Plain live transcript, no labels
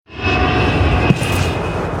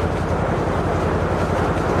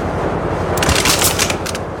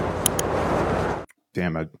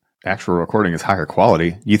Damn, actual recording is higher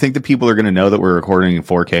quality. You think the people are going to know that we're recording in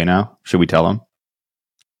 4K now? Should we tell them?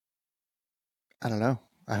 I don't know.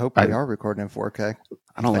 I hope we are recording in 4K.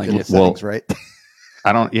 I don't like it. Settings, right?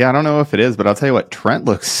 I don't know if it is, but I'll tell you what, Trent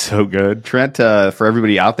looks so good. Trent, for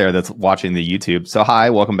everybody out there that's watching the YouTube. So hi,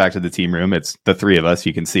 welcome back to the team room. It's the three of us.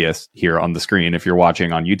 You can see us here on the screen. If you're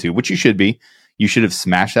watching on YouTube, which you should be, you should have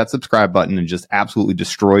smashed that subscribe button and just absolutely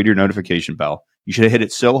destroyed your notification bell. You should have hit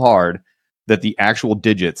it so hard that the actual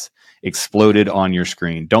digits exploded on your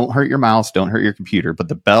screen. Don't hurt your mouse. Don't hurt your computer. But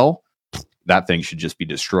the bell, that thing should just be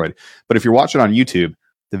destroyed. But if you're watching on YouTube,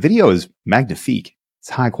 the video is magnifique. It's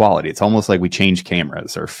high quality. It's almost like we changed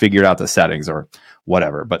cameras or figured out the settings or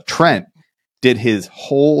whatever. But Trent did his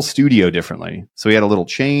whole studio differently. So he had a little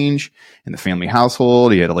change in the family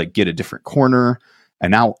household. He had to like get a different corner. And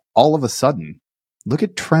now all of a sudden, look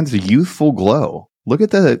at Trent's youthful glow. Look at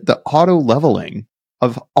the auto leveling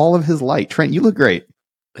of all of his light. Trent, you look great.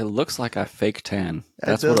 It looks like I fake tan.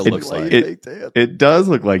 That's what it looks like. It does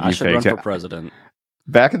look like you fake tan. I should run for president.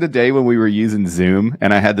 Back in the day when we were using Zoom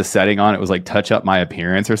and I had the setting on, it was like touch up my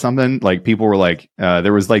appearance or something. Like people were like,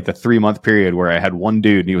 there was like the 3-month period where I had one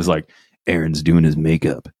dude and he was like, Aaron's doing his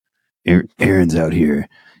makeup. Aaron's out here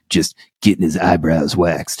just getting his eyebrows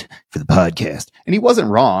waxed for the podcast. And he wasn't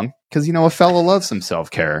wrong because, you know, a fella loves some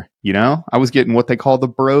self-care. You know, I was getting what they call the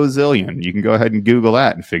brozillion. You can go ahead and Google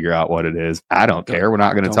that and figure out what it is. I don't care. We're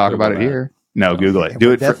not going to talk about it here. No, Google it.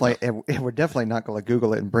 Do it. We're definitely not going to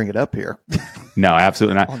Google it and bring it up here. No,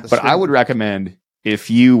 absolutely not. But I would recommend if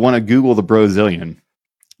you want to Google the Brozillion,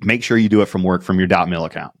 make sure you do it from your .mil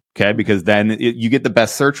account. Okay, because then you get the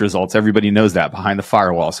best search results. Everybody knows that behind the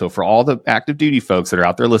firewall. So for all the active duty folks that are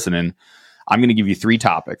out there listening, I'm going to give you 3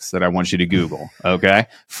 topics that I want you to Google. Okay,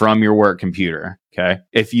 from your work computer. Okay,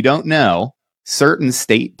 if you don't know certain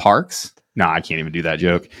state parks, no, I can't even do that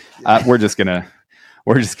joke. We're just gonna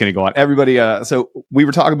go on. Everybody, so we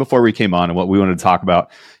were talking before we came on and what we wanted to talk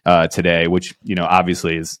about today, which, you know,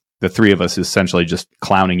 obviously is the three of us essentially just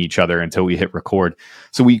clowning each other until we hit record.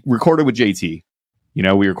 So we recorded with JT. You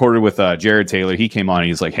know, we recorded with Jared Taylor. He came on and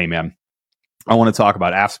he's like, hey, man, I want to talk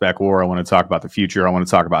about AFSPECWAR. I want to talk about the future. I want to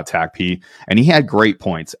talk about TACP. And he had great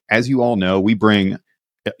points. As you all know, we bring,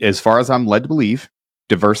 as far as I'm led to believe,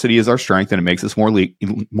 diversity is our strength and it makes us more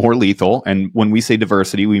lethal. And when we say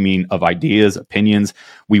diversity, we mean of ideas, opinions.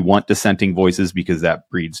 We want dissenting voices because that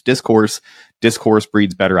breeds discourse. Discourse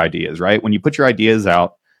breeds better ideas, right? When you put your ideas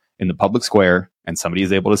out in the public square and somebody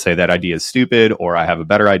is able to say that idea is stupid or I have a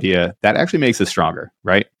better idea, that actually makes us stronger,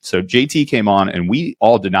 right? So JT came on and we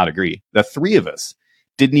all did not agree. The 3 of us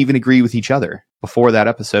didn't even agree with each other before that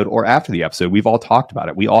episode or after the episode. We've all talked about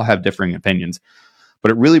it. We all have differing opinions,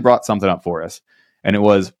 but it really brought something up for us. And it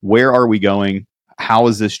was, where are we going? How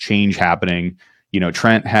is this change happening? You know,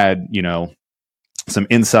 Trent had, you know, some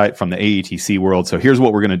insight from the AETC world. So here's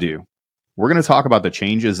what we're going to do. We're going to talk about the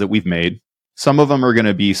changes that we've made. Some of them are going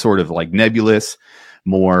to be sort of like nebulous,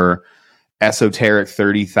 more esoteric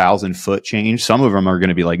 30,000 foot change. Some of them are going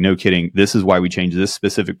to be like, no kidding, this is why we changed this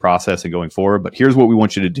specific process and going forward. But here's what we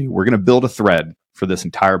want you to do. We're going to build a thread for this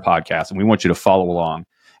entire podcast and we want you to follow along.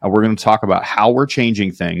 And we're going to talk about how we're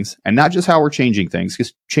changing things and not just how we're changing things,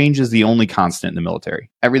 because change is the only constant in the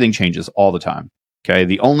military. Everything changes all the time. Okay.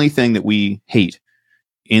 The only thing that we hate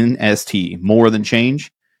in ST more than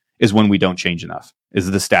change is when we don't change enough,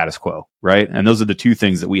 is the status quo, right? And those are the 2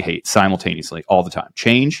 things that we hate simultaneously all the time.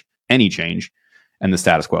 Change, any change, and the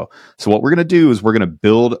status quo. So what we're going to do is we're going to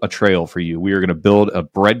build a trail for you. We are going to build a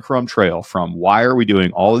breadcrumb trail from why are we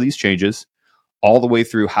doing all of these changes all the way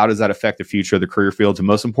through how does that affect the future of the career fields? And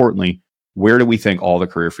most importantly, where do we think all the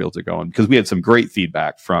career fields are going? Because we had some great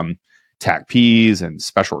feedback from TACPs and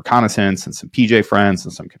special reconnaissance and some PJ friends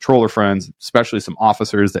and some controller friends, especially some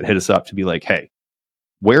officers that hit us up to be like, hey,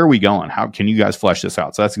 where are we going? How can you guys flesh this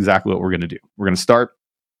out? So that's exactly what we're going to do. We're going to start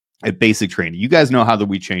at basic training. You guys know how that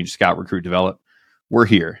we change scout, recruit, develop. We're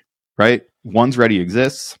here, right? One's Ready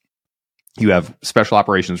exists. You have special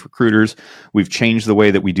operations recruiters. We've changed the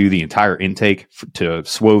way that we do the entire intake to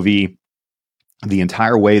SWOV, the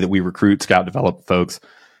entire way that we recruit, scout, develop folks.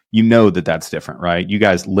 You know that that's different, right? You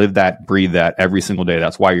guys live that, breathe that every single day.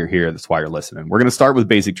 That's why you're here. That's why you're listening. We're going to start with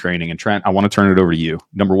basic training. And Trent, I want to turn it over to you.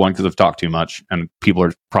 Number one, because I've talked too much and people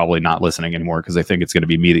are probably not listening anymore because they think it's going to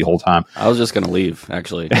be me the whole time. I was just going to leave,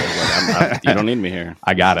 actually. You don't need me here.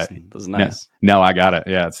 I got it. This is nice. No, I got it.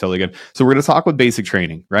 Yeah, it's totally good. So we're going to talk with basic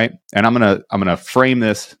training, right? And I'm going to frame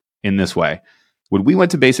this in this way. When we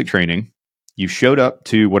went to basic training, you showed up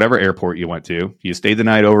to whatever airport you went to. You stayed the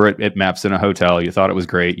night over at MEPS in a hotel. You thought it was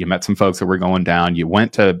great. You met some folks that were going down. You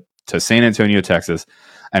went to San Antonio, Texas.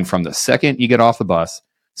 And from the second you get off the bus,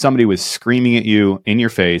 somebody was screaming at you in your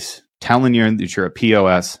face, telling you that you're a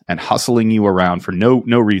POS and hustling you around for no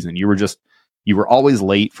reason. You were always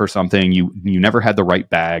late for something. You never had the right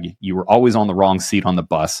bag. You were always on the wrong seat on the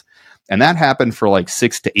bus. And that happened for like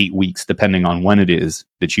 6 to 8 weeks, depending on when it is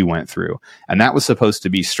that you went through. And that was supposed to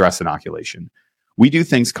be stress inoculation. We do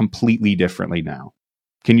things completely differently now.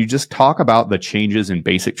 Can you just talk about the changes in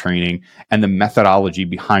basic training and the methodology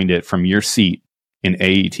behind it from your seat in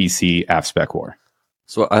AETC AFSPECWAR?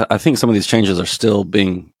 So I think some of these changes are still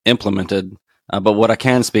being implemented, but what I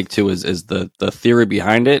can speak to is the theory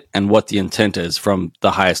behind it and what the intent is from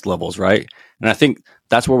the highest levels, right? And I think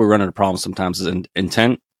that's where we run into problems sometimes is in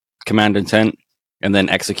intent, command intent, and then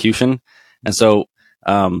execution. And so,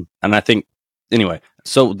 and I think, anyway,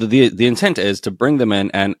 so the intent is to bring them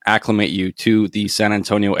in and acclimate you to the San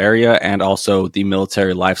Antonio area and also the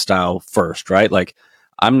military lifestyle first, right? Like,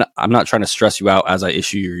 I'm not trying to stress you out as I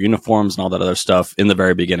issue your uniforms and all that other stuff in the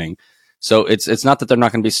very beginning. So it's not that they're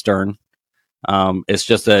not going to be stern. It's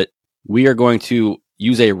just that we are going to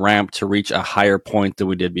use a ramp to reach a higher point than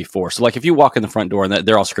we did before. So like if you walk in the front door and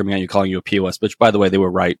they're all screaming at you, calling you a POS, which by the way, they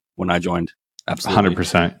were right when I joined. Absolutely.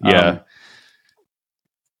 100%. Yeah.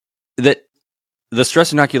 That the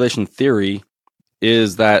stress inoculation theory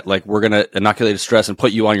is that like we're going to inoculate stress and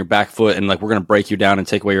put you on your back foot and like we're going to break you down and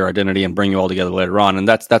take away your identity and bring you all together later on. And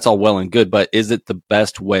that's all well and good, but is it the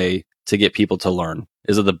best way to get people to learn?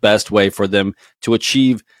 Is it the best way for them to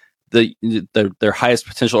achieve their highest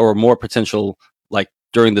potential or more potential like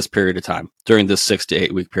during this period of time, during this 6 to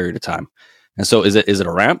 8 week period of time? And so is it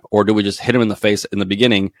a ramp, or do we just hit them in the face in the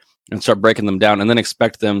beginning and start breaking them down and then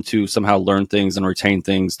expect them to somehow learn things and retain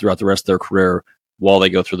things throughout the rest of their career while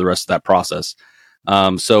they go through the rest of that process?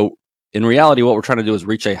 So in reality, what we're trying to do is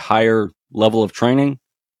reach a higher level of training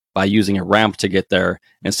by using a ramp to get there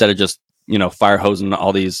instead of just, fire hosing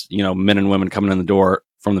all these, men and women coming in the door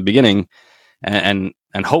from the beginning and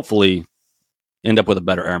hopefully end up with a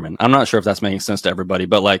better airman. I'm not sure if that's making sense to everybody,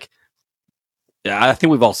 but like, yeah, I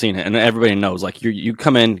think we've all seen it and everybody knows, like you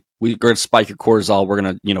come in, we're going to spike your cortisol. We're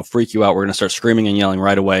going to, freak you out. We're going to start screaming and yelling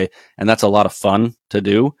right away. And that's a lot of fun to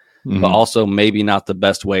do. Mm-hmm. But also maybe not the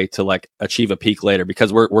best way to like achieve a peak later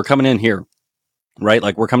because we're coming in here, right?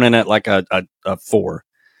 Like we're coming in at like a 4.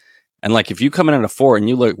 And like, if you come in at a 4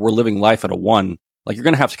 and we're living life at a 1, like you're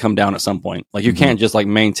going to have to come down at some point. Like you can't just like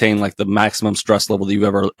maintain like the maximum stress level that you've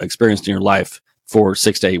ever experienced in your life for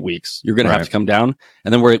 6 to 8 weeks. You're going to have to come down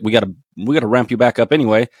and then we got to ramp you back up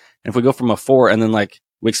anyway. And if we go from a 4 and then like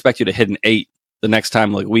we expect you to hit an 8 the next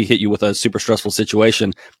time, like we hit you with a super stressful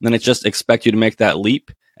situation, then it's just expect you to make that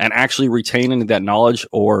leap and actually retain any of that knowledge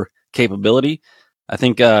or capability. I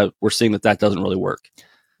think we're seeing that doesn't really work.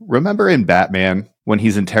 Remember in Batman when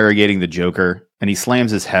he's interrogating the Joker and he slams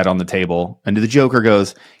his head on the table and the Joker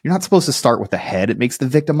goes, "You're not supposed to start with the head. It makes the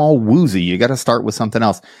victim all woozy. You got to start with something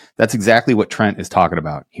else." That's exactly what Trent is talking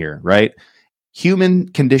about here, right? Human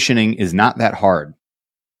conditioning is not that hard.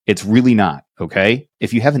 It's really not, okay?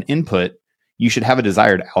 If you have an input, you should have a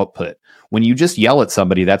desired output. When you just yell at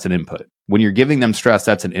somebody, that's an input. When you're giving them stress,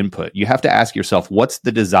 that's an input. You have to ask yourself, what's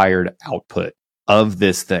the desired output of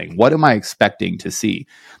this thing? What am I expecting to see?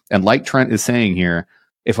 And like Trent is saying here,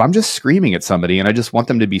 if I'm just screaming at somebody and I just want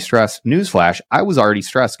them to be stressed, newsflash, I was already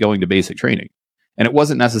stressed going to basic training. And it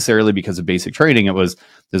wasn't necessarily because of basic training. It was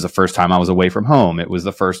the first time I was away from home. It was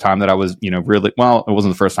the first time that I was, really, well, it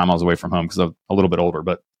wasn't the first time I was away from home because I'm a little bit older,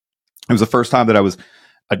 but it was the first time that I was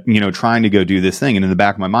trying to go do this thing. And in the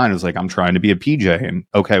back of my mind, it was like, I'm trying to be a PJ. And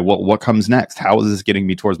okay, what comes next? How is this getting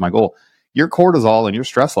me towards my goal? Your cortisol and your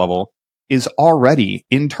stress level is already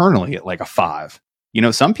internally at like a 5.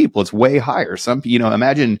 Some people it's way higher. Some,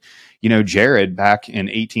 imagine, Jared back in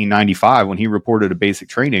 1895 when he reported a basic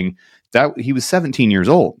training that he was 17 years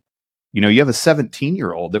old. You have a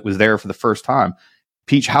 17-year-old that was there for the first time.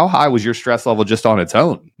 Peach, how high was your stress level just on its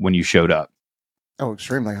own when you showed up? Oh,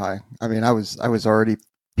 extremely high. I mean, I was already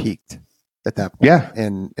peaked at that point. Yeah.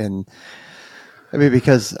 And I mean,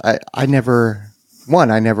 because I never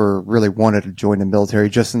really wanted to join the military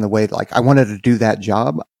just in the way that, like, I wanted to do that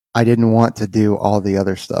job. I didn't want to do all the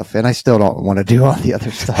other stuff, and I still don't want to do all the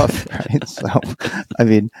other stuff. Right. So, I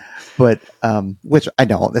mean, but, which I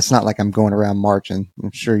don't, it's not like I'm going around marching.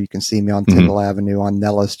 I'm sure you can see me on Tyndall Avenue on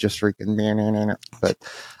Nellis, just freaking, but,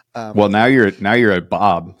 well, now you're at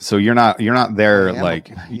Bob, so you're not there.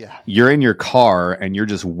 Like, you're in your car and you're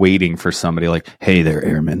just waiting for somebody like, "Hey there,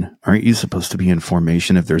 airman, aren't you supposed to be in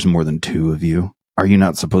formation if there's more than 2 of you? are you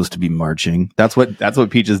not supposed to be marching? That's what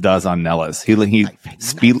Peaches does on Nellis. He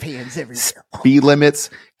speed limits.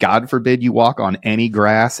 God forbid you walk on any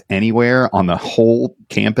grass anywhere on the whole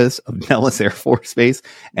campus of Nellis Air Force Base.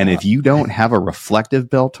 And if you don't have a reflective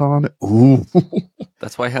belt on, ooh.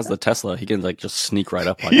 That's why he has the Tesla. He can like just sneak right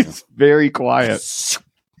up on He's you. very quiet.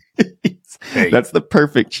 Hey. That's the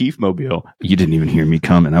perfect Chief Mobile. You didn't even hear me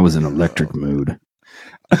coming. I was in electric mood.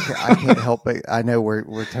 I can't help it. I know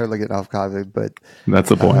we're totally getting off topic, but that's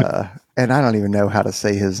the point. And I don't even know how to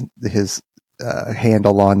say his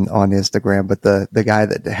handle on Instagram, but the guy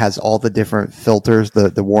that has all the different filters,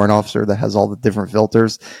 the warrant officer that has all the different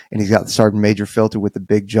filters, and he's got the Sergeant Major filter with the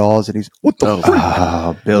big jaws, and he's what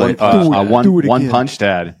the Billy, one punch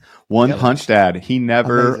dad, punch dad. He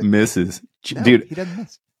never misses, dude. He doesn't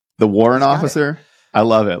miss. The warrant officer, I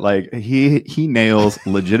love it. Like he nails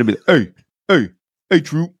legitimate. Hey,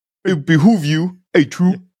 troop. It behoove you. Hey,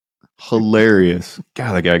 troop. Hilarious.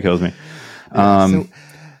 God, that guy kills me. So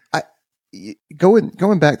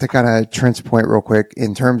going back to kind of Trent's point real quick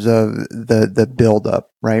in terms of the build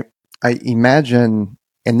up, right? I imagine,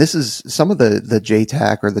 and this is some of the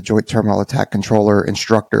JTAC or the Joint Terminal Attack Controller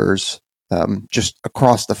instructors, just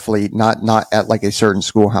across the fleet, not at like a certain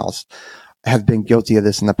schoolhouse, have been guilty of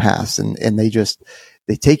this in the past. And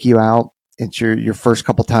they take you out. It's your first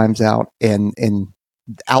couple times out and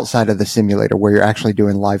outside of the simulator where you're actually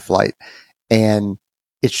doing live flight, and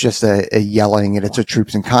it's just a yelling and it's a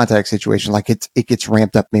troops in contact situation. Like it gets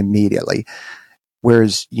ramped up immediately.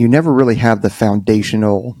 Whereas you never really have the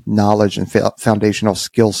foundational knowledge and foundational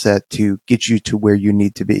skill set to get you to where you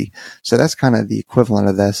need to be. So that's kind of the equivalent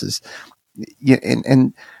of this is,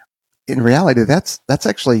 and in reality, that's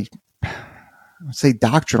actually, I would say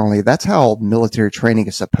doctrinally, that's how military training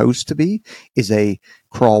is supposed to be, is a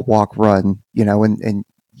crawl, walk, run, and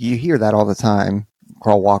you hear that all the time,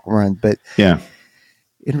 crawl, walk, run. But yeah,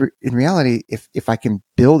 in reality, if I can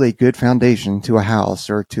build a good foundation to a house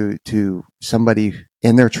or to somebody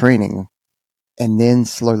in their training and then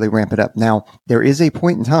slowly ramp it up. Now, there is a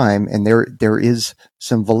point in time and there is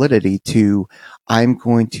some validity to, I'm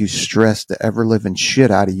going to stress the ever living shit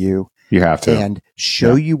out of you. You have to. And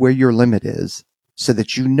show you where your limit is so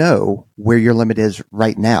that you know where your limit is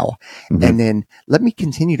right now. Mm-hmm. And then let me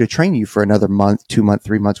continue to train you for another month, 2 months,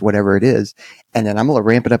 3 months, whatever it is. And then I'm going to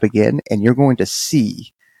ramp it up again. And you're going to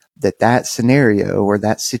see that scenario or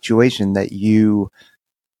that situation that you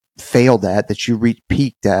failed at, that you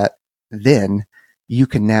peaked at, then you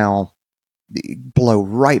can now blow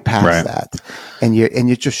right past that. And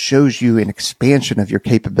it just shows you an expansion of your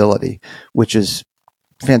capability, which is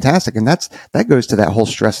fantastic. And that goes to that whole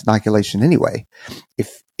stress inoculation anyway.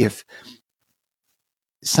 If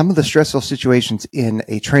some of the stressful situations in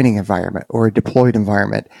a training environment or a deployed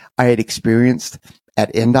environment I had experienced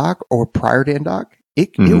at NDOC or prior to NDOC,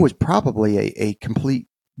 it was probably a complete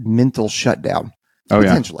mental shutdown.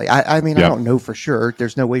 Potentially. Yeah. I mean, I don't know for sure.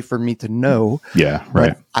 There's no way for me to know. Yeah,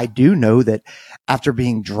 right. But I do know that after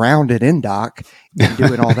being drowned at NDOC and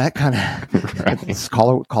doing all that kind of, let's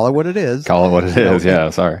call it what it is. Call it what it is. Yeah,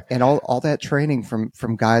 sorry. And all that training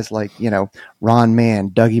from guys like, Ron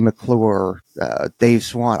Mann, Dougie McClure, Dave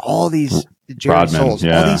Swan, all these Jerry Souls,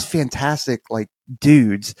 all these fantastic like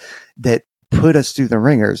dudes that put us through the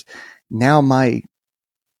ringers. Now my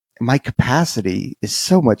capacity is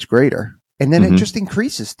so much greater. And then it just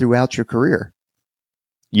increases throughout your career.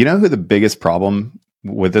 You know who the biggest problem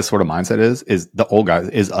with this sort of mindset is the old guys,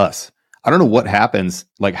 is us. I don't know what happens,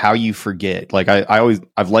 like how you forget. Like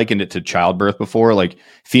I've likened it to childbirth before. Like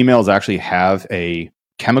females actually have a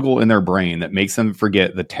chemical in their brain that makes them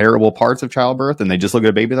forget the terrible parts of childbirth. And they just look at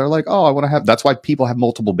a baby. They're like, oh, I want to have, that's why people have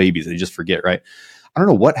multiple babies. They just forget, right? I don't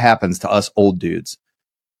know what happens to us old dudes.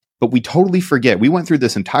 But we totally forget. We went through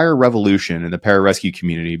this entire revolution in the pararescue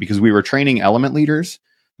community because we were training element leaders.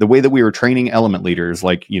 The way that we were training element leaders,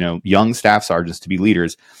 like, young staff sergeants to be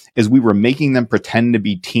leaders, is we were making them pretend to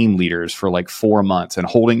be team leaders for like 4 months and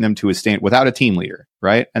holding them to a stand without a team leader.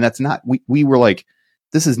 Right. And that's not, we were like,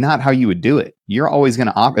 this is not how you would do it. You're always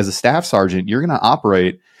going to as a staff sergeant, you're going to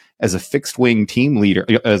operate as a fixed wing team leader,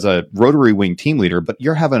 as a rotary wing team leader, but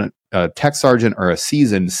you're having a tech sergeant or a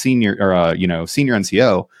seasoned senior or senior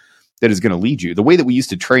NCO that is going to lead you. The way that we used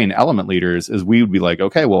to train element leaders is we would be like,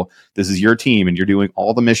 okay, well, this is your team and you're doing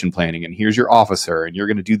all the mission planning and here's your officer and you're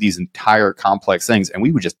going to do these entire complex things. And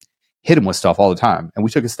we would just hit them with stuff all the time. And we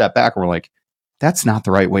took a step back and we're like, that's not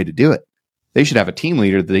the right way to do it. They should have a team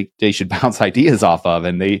leader that they should bounce ideas off of,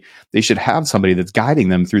 and they should have somebody that's guiding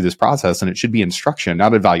them through this process. And it should be instruction,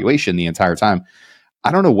 not evaluation the entire time.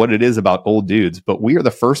 I don't know what it is about old dudes, but we are the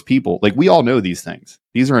first people, like we all know these things.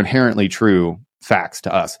 These are inherently true facts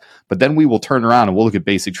to us. But then we will turn around and we'll look at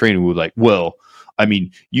basic training. We're like, well, I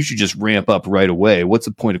mean, you should just ramp up right away. What's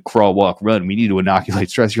the point of crawl, walk, run? We need to inoculate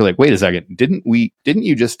stress. You're like, wait a second. Didn't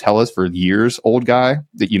you just tell us for years, old guy,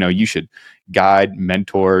 that, you should guide,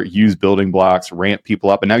 mentor, use building blocks, ramp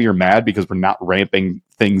people up. And now you're mad because we're not ramping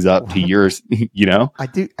things up to yours, I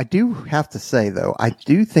do have to say though, I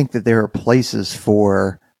do think that there are places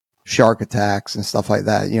for shark attacks and stuff like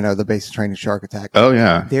that. The basic training shark attack. Oh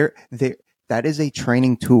yeah. That is a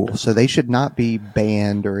training tool, so they should not be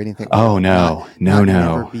banned or anything. Oh no,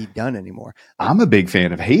 never be done anymore. I'm a big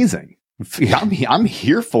fan of hazing. I'm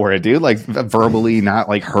here for it, dude. Like verbally, not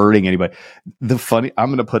like hurting anybody. I'm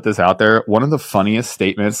going to put this out there. One of the funniest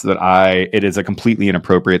statements it is a completely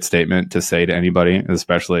inappropriate statement to say to anybody,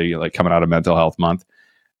 especially like coming out of Mental Health Month.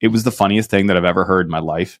 It was the funniest thing that I've ever heard in my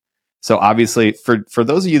life. So obviously, for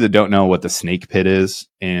those of you that don't know what the snake pit is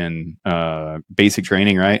in basic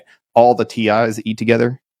training, right? All the TIs eat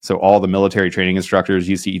together. So all the military training instructors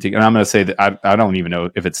used to eat together. And I'm going to say that I don't even know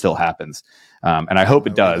if it still happens. And I hope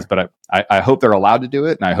it does, but I hope they're allowed to do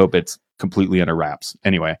it. And I hope it's completely under wraps.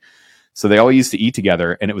 Anyway, so they all used to eat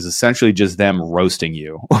together, and it was essentially just them roasting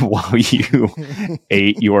you while you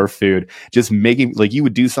ate your food. Just making, like, you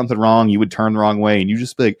would do something wrong, you would turn the wrong way, and you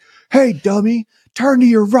just be like, hey, dummy, turn to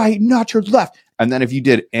your right, not your left. And then if you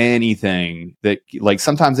did anything that, like,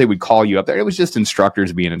 sometimes they would call you up there. It was just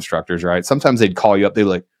instructors being instructors, right? Sometimes they'd call you up. They'd be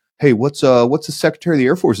like, hey, what's the Secretary of the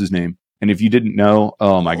Air Force's name? And if you didn't know,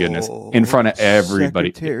 oh my goodness, in front of everybody.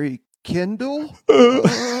 Secretary Kendall?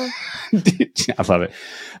 I love it.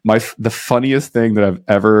 The funniest thing that I've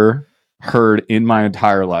ever heard in my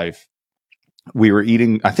entire life, we were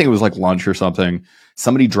eating, I think it was like lunch or something.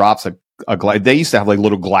 Somebody drops a glass. They used to have like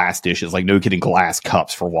little glass dishes, like no kidding, glass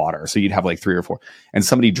cups for water. So you'd have like 3 or 4. And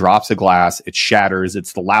somebody drops a glass, it shatters.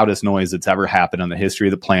 It's the loudest noise that's ever happened on the history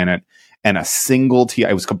of the planet. And a single TI,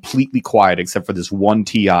 it was completely quiet except for this one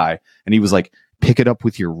TI. And he was like, pick it up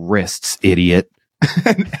with your wrists, idiot.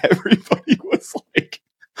 And everybody was like,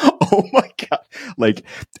 oh my God. Like,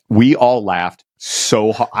 we all laughed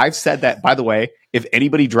so hard. I've said that, by the way, if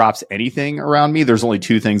anybody drops anything around me, there's only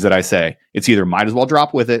 2 things that I say. It's either might as well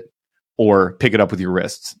drop with it or pick it up with your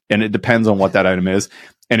wrists. And it depends on what that item is.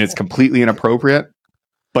 And it's completely inappropriate,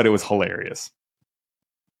 but it was hilarious.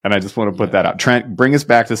 And I just want to put that out. Trent, bring us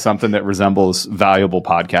back to something that resembles valuable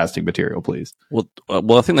podcasting material, please. Well,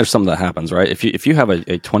 I think there's something that happens, right? If you have a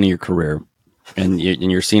 20-year career and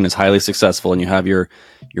you're seen as highly successful, and you have your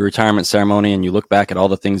retirement ceremony, and you look back at all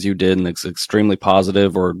the things you did and it's extremely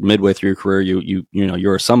positive, or midway through your career,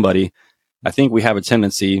 you're somebody. I think we have a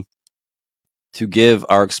tendency to give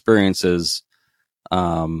our experiences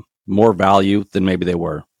more value than maybe they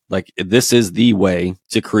were. Like, this is the way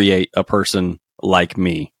to create a person like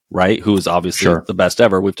me, right? Who is obviously the best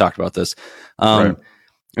ever. We've talked about this. Right.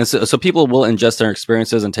 And so people will ingest their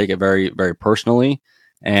experiences and take it very, very personally.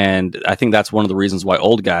 And I think that's one of the reasons why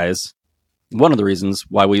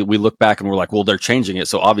we look back and we're like, well, they're changing it.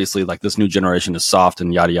 So obviously, like, this new generation is soft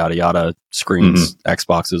and yada, yada, yada, screens,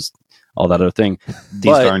 Xboxes, all that other thing.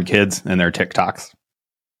 These darn kids and their TikToks.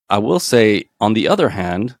 I will say, on the other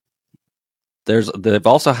hand, they've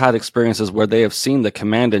also had experiences where they have seen the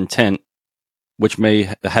command intent, which may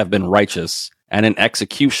have been righteous, and in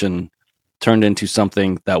execution turned into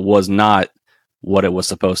something that was not what it was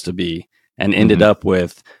supposed to be, and ended up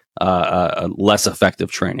with a less effective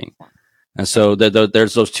training. And so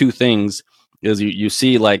there's those 2 things. Is you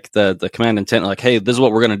see like the command intent, like, hey, this is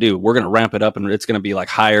what we're going to do. We're going to ramp it up, and it's going to be like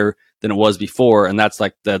higher than it was before. And that's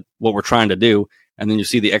like what we're trying to do. And then you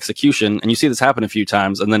see the execution, and you see this happen a few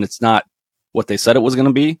times, and then it's not what they said it was going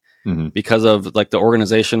to be. Because of like the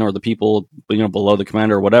organization or the people, below the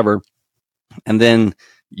commander or whatever. And then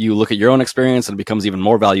you look at your own experience, and it becomes even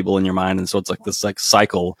more valuable in your mind. And so it's like this like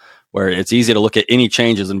cycle where it's easy to look at any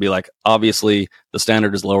changes and be like, obviously the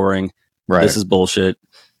standard is lowering. Right. This is bullshit.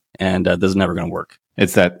 And this is never going to work.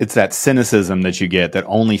 It's that cynicism that you get that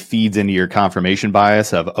only feeds into your confirmation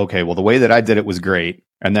bias of, okay, well, the way that I did it was great.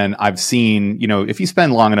 And then I've seen, if you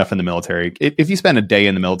spend long enough in the military, if you spend a day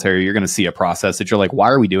in the military, you're going to see a process that you're like, why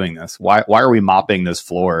are we doing this? Why are we mopping this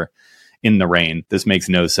floor in the rain? This makes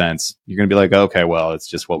no sense. You're going to be like, okay, well, it's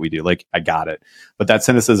just what we do. Like, I got it. But that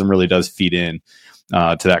cynicism really does feed in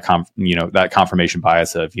to that, that confirmation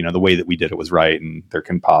bias of, the way that we did it was right, and there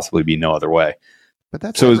can possibly be no other way. But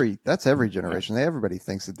that's every generation. Everybody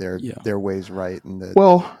thinks that their way's right, and that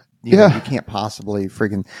you can't possibly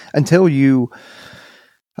freaking until you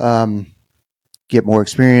get more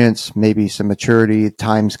experience, maybe some maturity,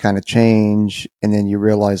 times kind of change, and then you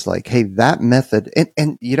realize like, hey, that method,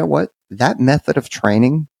 and you know what, that method of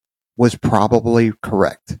training was probably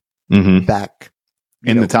correct. back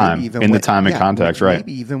in the time and context, right?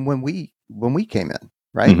 Maybe even when we came in,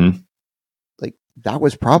 right? Like that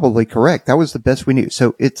was probably correct. That was the best we knew.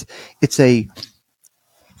 So it's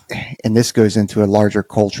and this goes into a larger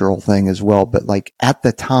cultural thing as well, but like at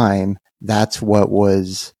the time, that's what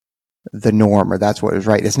was the norm, or that's what was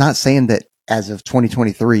right. It's not saying that as of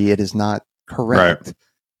 2023, it is not correct.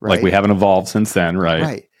 Right? Like we haven't evolved since then, right?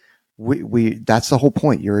 Right. We that's the whole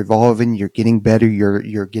point. You're evolving, you're getting better,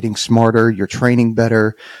 you're getting smarter, you're training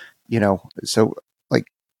better, so like,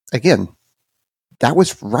 again, that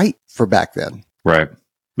was right for back then. Right.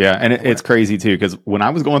 Yeah. And it's crazy too, because when I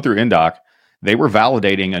was going through INDOC, they were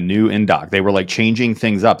validating a new INDOC. They were like changing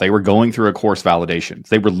things up. They were going through a course validation.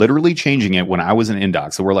 They were literally changing it when I was in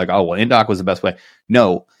INDOC. So we're like, oh, well, INDOC was the best way.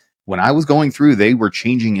 No, when I was going through, they were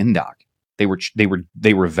changing INDOC. They were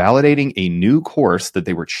validating a new course that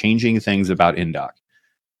they were changing things about INDOC.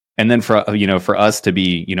 And then for us to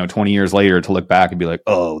be, 20 years later to look back and be like,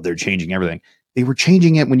 oh, they're changing everything. They were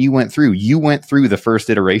changing it when you went through. You went through the first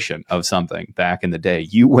iteration of something back in the day.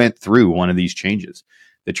 You went through one of these changes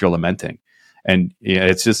that you're lamenting. And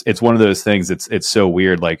it's one of those things. It's so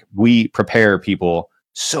weird. Like we prepare people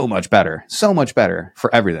so much better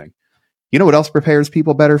for everything. You know what else prepares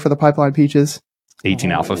people better for the Pipeline Peaches?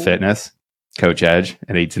 18 Alpha Fitness, Coach Edge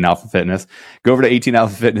and 18 Alpha Fitness. Go over to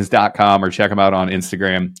 18alphafitness.com or check him out on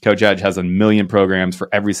Instagram. Coach Edge has a million programs for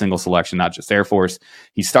every single selection, not just Air Force.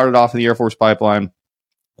 He started off in the Air Force Pipeline,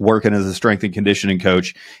 working as a strength and conditioning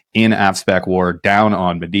coach in AFSPECWAR down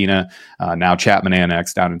on Medina, now Chapman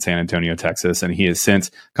Annex down in San Antonio, Texas. And he has since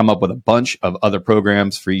come up with a bunch of other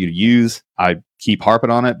programs for you to use. I keep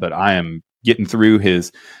harping on it, but I am getting through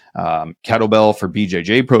his kettlebell for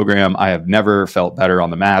BJJ program. I have never felt better on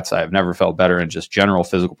the mats. I have never felt better in just general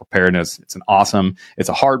physical preparedness. It's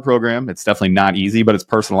a hard program. It's definitely not easy, but it's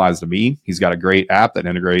personalized to me. He's got a great app that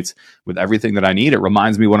integrates with everything that I need. It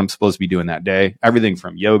reminds me what I'm supposed to be doing that day. Everything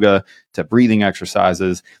from yoga to breathing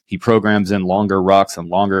exercises. He programs in longer rucks and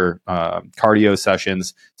longer cardio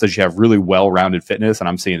sessions so that you have really well-rounded fitness. And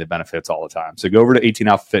I'm seeing the benefits all the time. So go over to 18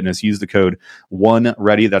 Alpha Fitness, use the code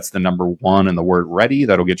 1READY. That's the number 1 and the word ready.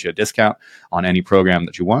 That'll get you a discount on any program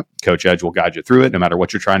that you want. Coach Edge will guide you through it no matter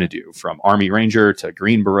what you're trying to do, from Army Ranger to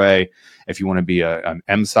Green Beret. If you want to be an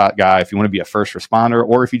MSOT guy, if you want to be a first responder,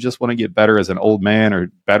 or if you just want to get better as an old man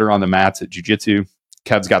or better on the mats at jiu-jitsu,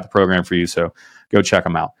 Kev's got the program for you. So go check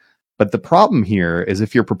him out. But the problem here is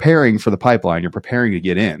if you're preparing for the pipeline, you're preparing to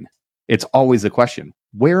get in. It's always a question.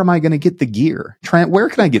 Where am I going to get the gear? Trent, where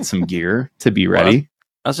can I get some gear to be ready? Well,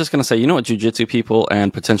 I was just going to say, you know what jiu-jitsu people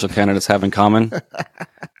and potential candidates have in common?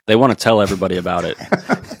 They want to tell everybody about it.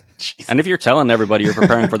 And if you're telling everybody you're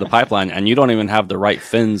preparing for the pipeline and you don't even have the right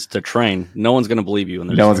fins to train, no one's going to believe you.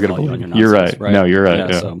 And no one's going to believe you. You're right. No, you're right.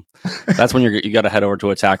 Yeah. So that's when you got to head over to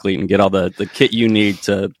Attacklead and get all the kit you need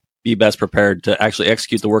to be best prepared to actually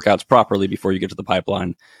execute the workouts properly before you get to the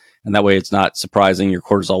pipeline. And that way it's not surprising. Your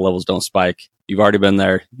cortisol levels don't spike. You've already been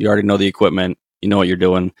there. You already know the equipment. You know what you're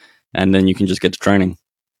doing. And then you can just get to training.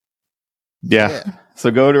 Yeah. So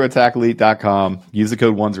go to attackelite.com, use the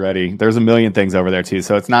code ONESREADY. There's a million things over there too.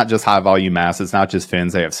 So it's not just high volume mass. It's not just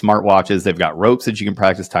fins. They have smartwatches. They've got ropes that you can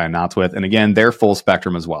practice tying knots with. And again, they're full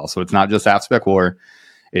spectrum as well. So it's not just AFSPECWAR.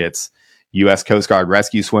 It's U.S. Coast Guard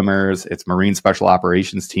rescue swimmers. It's Marine Special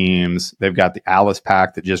Operations teams. They've got the Alice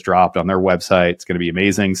pack that just dropped on their website. It's going to be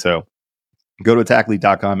amazing. So go to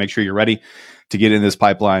attackelite.com. Make sure you're ready to get in this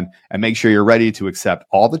pipeline, and make sure you're ready to accept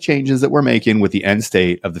all the changes that we're making with the end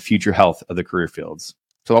state of the future health of the career fields.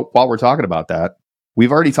 So while we're talking about that,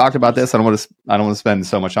 we've already talked about this. I don't want to spend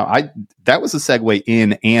so much time. That was a segue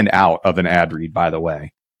in and out of an ad read, by the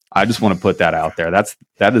way. I just want to put that out there.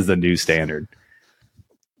 That is the new standard.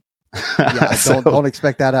 Yeah, don't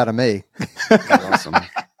expect that out of me. Awesome.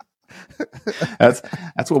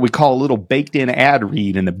 That's what we call a little baked in ad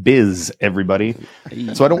read in the biz, everybody.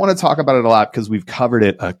 So I don't want to talk about it a lot because we've covered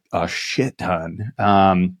it a shit ton.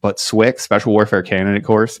 But SWCC, Special Warfare Candidate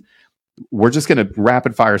Course, we're just going to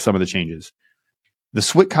rapid fire some of the changes. The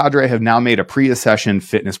SWCC cadre have now made a pre-accession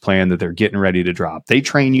fitness plan that they're getting ready to drop. They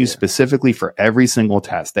train you specifically for every single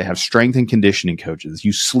test. They have strength and conditioning coaches.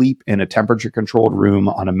 You sleep in a temperature-controlled room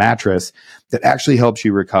on a mattress that actually helps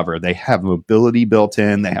you recover. They have mobility built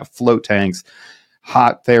in. They have float tanks,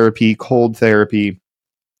 hot therapy, cold therapy,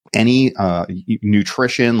 any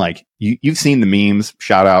nutrition. Like you've seen the memes.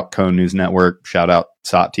 Shout out Cone News Network. Shout out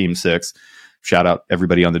SOT Team 6. Shout out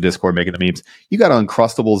everybody on the Discord making the memes. You got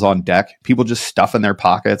Uncrustables on deck. People just stuffing their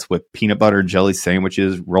pockets with peanut butter and jelly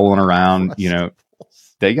sandwiches, rolling around. You know,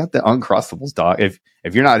 they got the Uncrustables, dog. If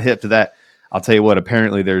you're not hip to that, I'll tell you what.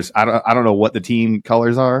 Apparently, there's I don't know what the team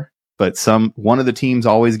colors are, but one of the teams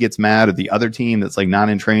always gets mad at the other team that's like not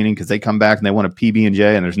in training because they come back and they want a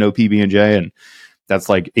PB&J and there's no PB&J, and that's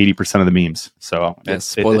like 80% of the memes. So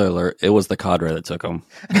spoiler alert, it was the cadre that took them.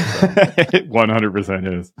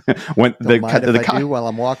 100% is. When I do while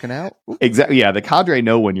I'm walking out. Exactly. Yeah. The cadre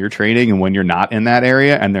know when you're training and when you're not in that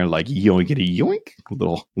area, and they're like, yoinkity yoink,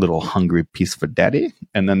 little hungry piece for daddy.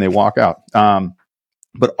 And then they walk out.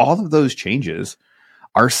 But all of those changes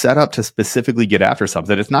are set up to specifically get after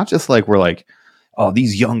something. It's not just like, we're like, oh,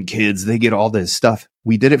 these young kids, they get all this stuff.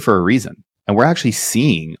 We did it for a reason. And we're actually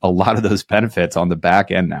seeing a lot of those benefits on the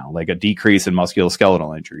back end now, like a decrease in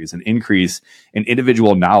musculoskeletal injuries, an increase in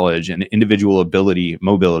individual knowledge and individual ability,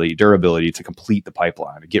 mobility, durability to complete the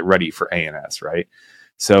pipeline, to get ready for ANS, right?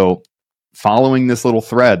 So following this little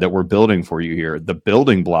thread that we're building for you here, the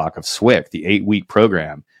building block of SWIC, the 8-week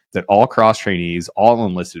program that all cross trainees, all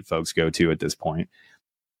enlisted folks go to at this point,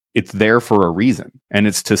 it's there for a reason, and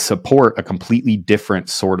it's to support a completely different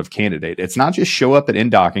sort of candidate. It's not just show up at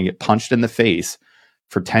INDOC and get punched in the face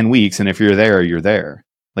for 10 weeks. And if you're there, you're there.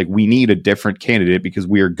 Like, we need a different candidate because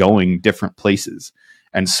we are going different places.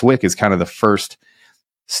 And SWIC is kind of the first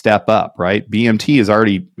step up, right? BMT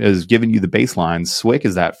is giving you the baseline. SWIC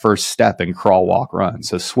is that first step in crawl, walk, run.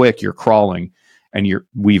 So SWIC, you're crawling, and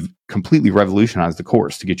we've completely revolutionized the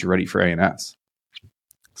course to get you ready for ANS.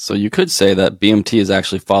 So you could say that BMT is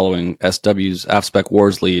actually following SW's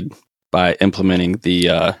AFSPECWAR's lead by implementing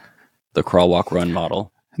the crawl, walk, run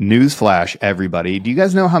model. Newsflash, everybody. Do you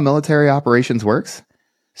guys know how military operations works?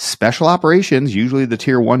 Special operations, usually the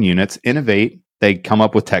tier 1 units, innovate. They come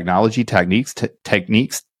up with technology, tactics,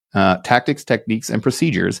 techniques, and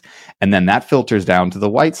procedures. And then that filters down to the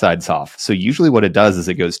white side SOF. So usually what it does is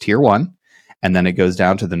it goes tier 1, and then it goes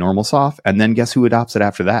down to the normal SOF. And then guess who adopts it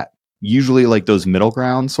after that? Usually like those middle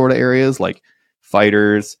ground sort of areas, like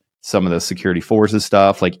fighters, some of the security forces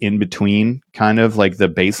stuff, like in between kind of like the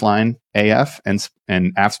baseline AF and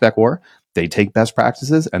AFSPECWAR, they take best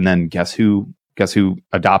practices. And then guess who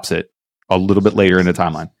adopts it a little bit later in the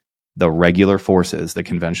timeline? The regular forces, the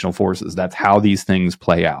conventional forces. That's how these things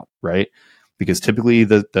play out, right? Because typically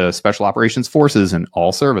the special operations forces in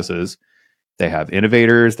all services, they have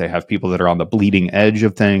innovators, they have people that are on the bleeding edge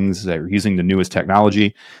of things, they're using the newest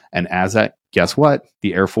technology. And as that, guess what?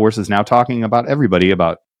 The Air Force is now talking about everybody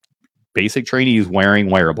about basic trainees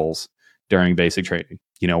wearing wearables during basic training.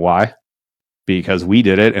 You know why? Because we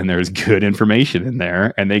did it, and there's good information in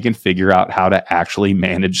there, and they can figure out how to actually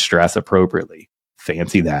manage stress appropriately.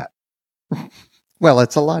 Fancy that. Well,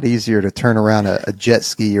 it's a lot easier to turn around a jet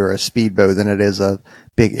ski or a speedboat than it is a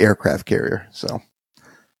big aircraft carrier. So,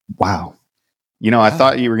 wow. I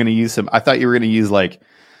thought you were going to use like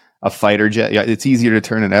a fighter jet. Yeah, it's easier to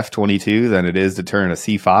turn an F-22 than it is to turn a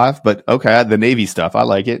C-5. But okay, the Navy stuff, I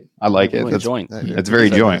like it. That's joint. It's very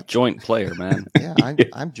joint. Joint player, man. Yeah,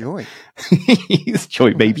 I'm joint. He's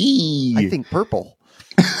joint, baby. I think purple.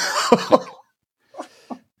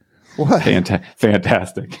 What?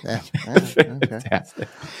 Fantastic. Yeah, Fantastic.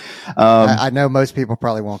 Okay. I know most people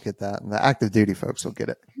probably won't get that. The active duty folks will get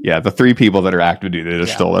it. Yeah, the 3 people that are active duty that are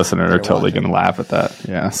still listening are totally going to laugh at that.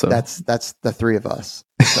 Yeah, so that's the 3 of us.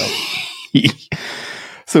 So,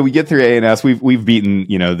 so we get through ANS. We've beaten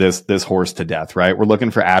this horse to death, right? We're looking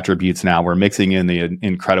for attributes now. We're mixing in the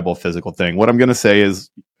incredible physical thing. What I'm going to say is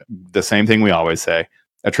the same thing we always say.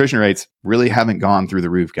 Attrition rates really haven't gone through the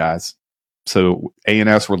roof, guys. So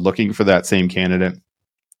ANS, we're looking for that same candidate.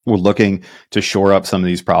 We're looking to shore up some of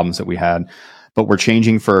these problems that we had, but we're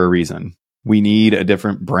changing for a reason. We need a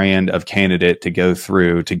different brand of candidate to go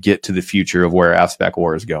through to get to the future of where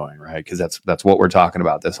AFSPECWAR is going, right? Because that's what we're talking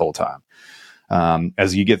about this whole time.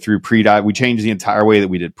 As you get through pre-dive, we changed the entire way that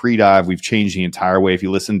we did pre-dive. We've changed the entire way. If you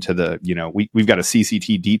listen to we've got a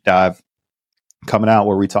CCT deep dive coming out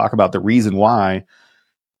where we talk about the reason why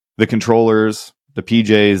the controllers, the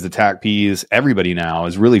PJs, the TAC-Ps, everybody now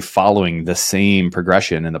is really following the same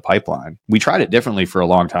progression in the pipeline. We tried it differently for a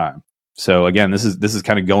long time. So again, this is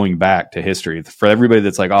kind of going back to history for everybody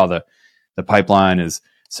that's like, oh, the pipeline is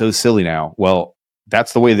so silly now. Well,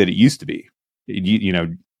 that's the way that it used to be.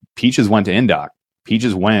 Peaches went to INDOC.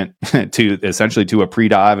 Peaches went to essentially to a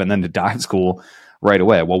pre-dive and then to dive school right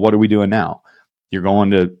away. Well, what are we doing now? You're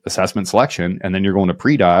going to assessment selection, and then you're going to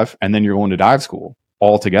pre-dive, and then you're going to dive school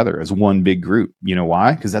all together as one big group. You know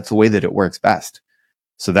why? Because that's the way that it works best.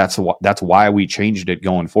 So that's why we changed it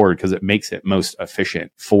going forward, because it makes it most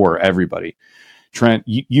efficient for everybody. Trent,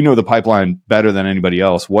 you know the pipeline better than anybody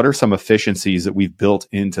else. What are some efficiencies that we've built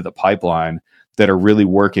into the pipeline that are really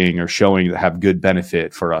working or showing that have good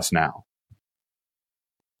benefit for us now?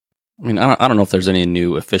 I mean, I don't know if there's any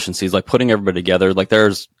new efficiencies, like putting everybody together. Like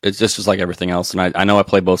it's just like everything else. And I know I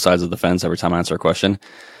play both sides of the fence every time I answer a question.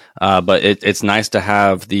 But it's nice to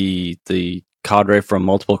have the cadre from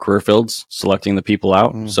multiple career fields selecting the people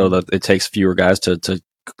out, so that it takes fewer guys to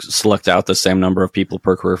select out the same number of people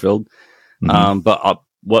per career field. But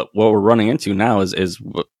what we're running into now is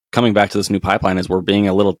coming back to this new pipeline is we're being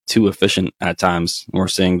a little too efficient at times. We're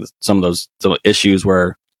seeing some of those issues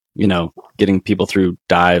where, getting people through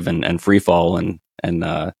dive and free fall and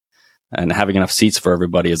having enough seats for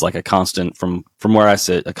everybody is like a constant, from where I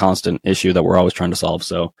sit, a constant issue that we're always trying to solve.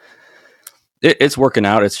 So it's working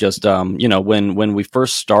out. It's just, when we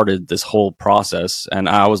first started this whole process, and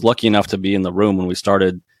I was lucky enough to be in the room when we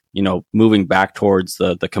started, moving back towards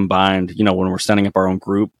the combined, when we're setting up our own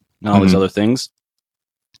group and all these other things,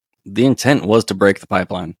 the intent was to break the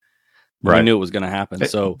pipeline. Right. We knew it was going to happen.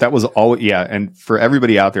 So that was always, and for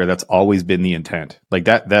everybody out there, that's always been the intent. Like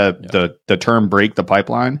the term break the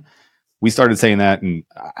pipeline, we started saying that, and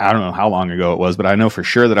I don't know how long ago it was, but I know for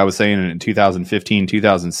sure that I was saying it in 2015,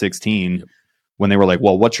 2016, when they were like,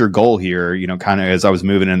 well, what's your goal here? Kind of as I was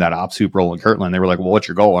moving in that op soup role in Kirtland, they were like, well, what's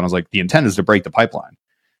your goal? And I was like, the intent is to break the pipeline.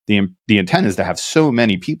 The intent is to have so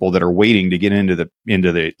many people that are waiting to get into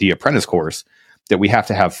the apprentice course that we have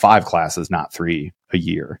to have 5 classes, not 3 a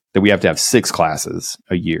year, that we have to have 6 classes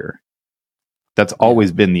a year. That's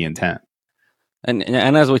always been the intent. And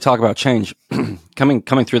as we talk about change, coming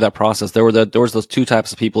through that process, there was those 2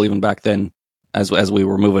 types of people even back then, as we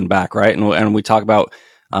were moving back, right? And we talk about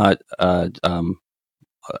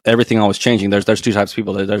everything always changing. There's 2 types of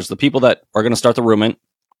people. There's the people that are going to start the movement,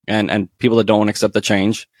 and people that don't want to accept the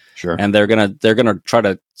change. Sure. And they're gonna try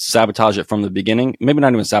to sabotage it from the beginning. Maybe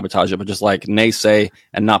not even sabotage it, but just like naysay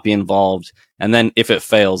and not be involved. And then if it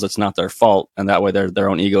fails, it's not their fault, and that way their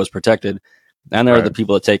own ego is protected. And there are the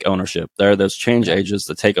people that take ownership. There are those change agents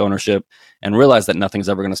that take ownership and realize that nothing's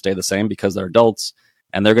ever going to stay the same because they're adults,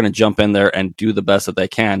 and they're going to jump in there and do the best that they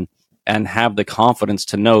can, and have the confidence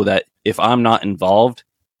to know that if I'm not involved,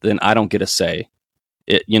 then I don't get a say.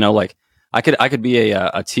 Like I could be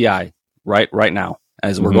a TI right now,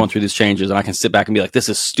 as we're going through these changes, and I can sit back and be like, this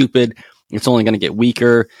is stupid. It's only going to get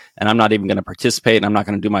weaker, and I'm not even going to participate, and I'm not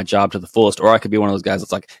going to do my job to the fullest. Or I could be one of those guys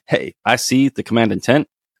that's like, hey, I see the command intent.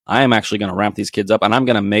 I am actually going to ramp these kids up, and I'm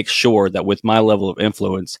going to make sure that with my level of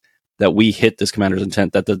influence that we hit this commander's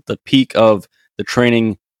intent, that the peak of the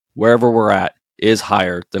training, wherever we're at, is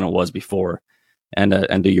higher than it was before,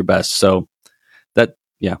 and do your best. So that's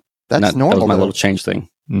normal. That was my little change thing.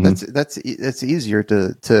 That's easier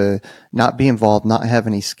to not be involved, not have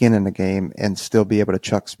any skin in the game, and still be able to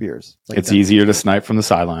chuck spears. It's easier to snipe from the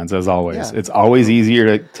sidelines, as always. Yeah. It's always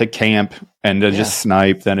easier to camp and to just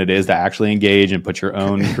snipe than it is to actually engage and put your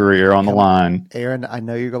own career on the line. Aaron, I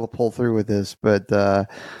know you're going to pull through with this, but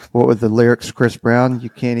what were the lyrics, Chris Brown? You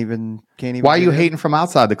can't even. Why are you hating from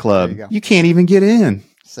outside the club? You can't even get in.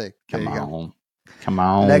 Sick. Come on.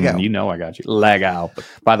 Lego. You know I got you. Lego.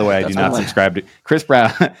 By the way, I do not subscribe to Chris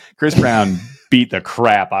Brown. Chris Brown beat the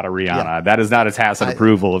crap out of Rihanna. Yeah. That is not a tacit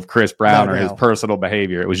approval of Chris Brown or his personal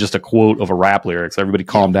behavior. It was just a quote of a rap lyric. So everybody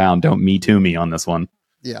calm down. Don't me too me on this one.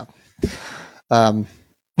 Yeah. But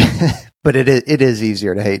it is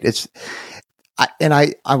easier to hate.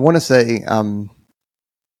 I want to say,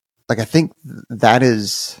 I think that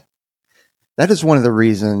is one of the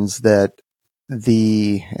reasons that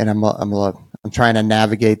I'm trying to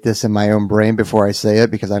navigate this in my own brain before I say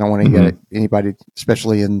it, because I don't want to get anybody,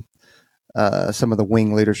 especially in some of the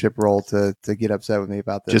wing leadership role, to get upset with me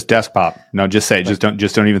about this. Just desk pop. No, just say it. Just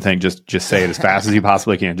don't even think. Just say it as fast as you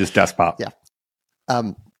possibly can. Just desk pop. Yeah.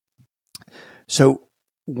 So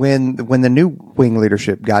when the new wing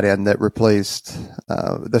leadership got in that replaced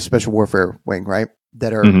the special warfare wing, right?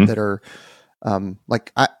 That are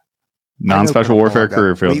non-special warfare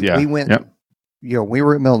career field. We went. Yep. We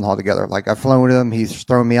were at Mildenhall together. Like, I've flown with him. He's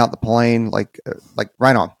thrown me out the plane, like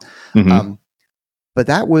right on. But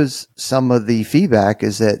that was some of the feedback,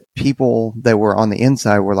 is that people that were on the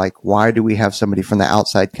inside were like, why do we have somebody from the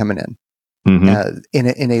outside coming in,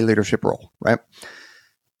 in a leadership role? Right.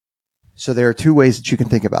 So there are 2 ways that you can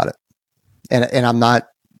think about it. And I'm not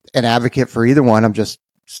an advocate for either one. I'm just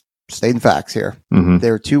stating facts here.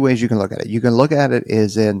 There are 2 ways you can look at it. You can look at it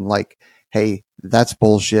as in like, hey, that's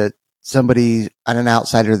bullshit. Somebody, an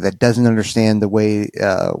outsider that doesn't understand the way,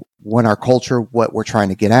 our culture, what we're trying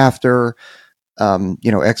to get after,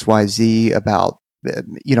 XYZ about,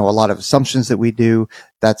 a lot of assumptions that we do,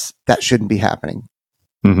 that shouldn't be happening.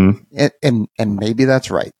 And maybe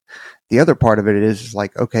that's right. The other part of it is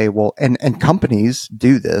like, okay, well, and companies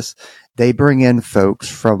do this. They bring in folks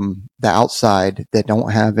from the outside that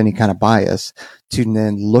don't have any kind of bias to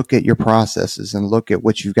then look at your processes and look at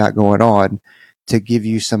what you've got going on to give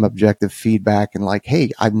you some objective feedback and like,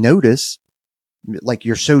 hey, I've noticed, like,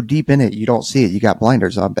 you're so deep in it, you don't see it. You got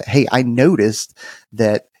blinders on, but hey, I noticed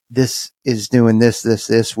that this is doing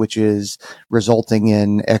this, which is resulting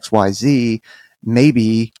in X, Y, Z.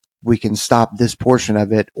 Maybe we can stop this portion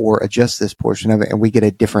of it or adjust this portion of it and we get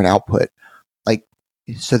a different output. Like,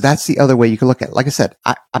 so that's the other way you can look at it. Like I said,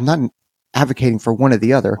 I'm not advocating for one or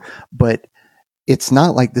the other, but it's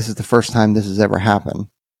not like this is the first time this has ever happened.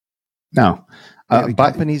 No. But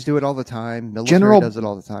companies do it all the time. Military does it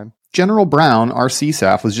all the time. General Brown, our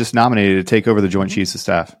CSAF, was just nominated to take over the Joint Chiefs of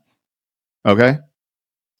Staff. Okay?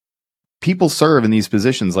 People serve in these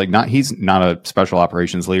positions. Like, he's not a special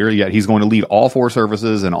operations leader, yet he's going to lead all 4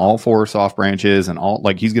 services and all 4 soft branches and all,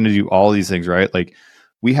 like, he's going to do all these things, right? Like,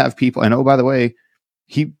 we have people, and oh, by the way,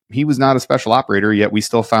 he was not a special operator, yet we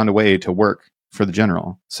still found a way to work for the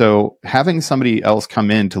general. So having somebody else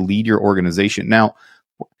come in to lead your organization. Now,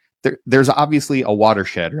 there's obviously a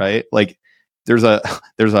watershed, right? Like, there's a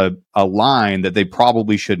line that they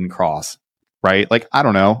probably shouldn't cross. Right? Like, I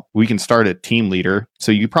don't know. We can start at team leader.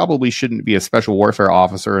 So you probably shouldn't be a special warfare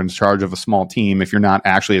officer in charge of a small team if you're not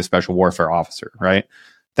actually a special warfare officer, right?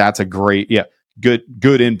 That's a great,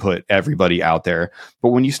 good input, everybody out there. But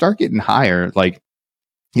when you start getting higher, like,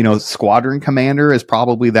 squadron commander is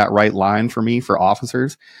probably that right line for me for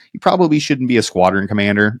officers. You probably shouldn't be a squadron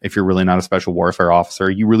commander if you're really not a special warfare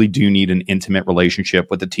officer. You really do need an intimate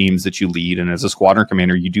relationship with the teams that you lead. And as a squadron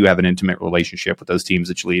commander, you do have an intimate relationship with those teams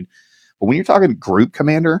that you lead. But when you're talking group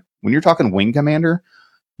commander, when you're talking wing commander,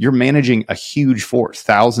 you're managing a huge force,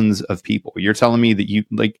 thousands of people. You're telling me that you,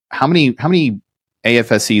 like, how many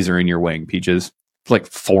AFSCs are in your wing, Peaches? Like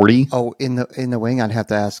 40? Oh, in the wing, I'd have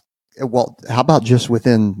to ask. Well, how about just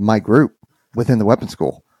within my group, within the weapons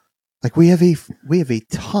school? Like, we have a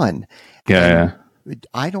ton. Yeah.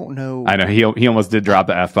 I don't know. I know he almost did drop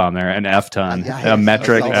the F bomb there, an F ton, a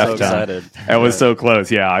metric F ton. It was so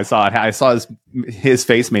close. Yeah, I saw it. I saw his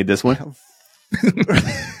face made this one.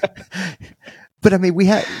 But I mean, we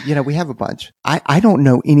have a bunch. I don't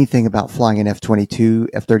know anything about flying an F-22,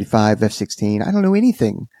 F-35, F-16. I don't know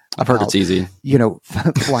anything. I've heard it's easy.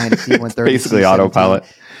 Flying a C-130. Basically autopilot.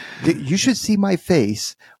 You should see my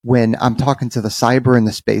face when I'm talking to the cyber and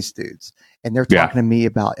the space dudes. And they're talking to me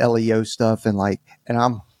about LEO stuff and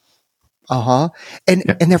I'm,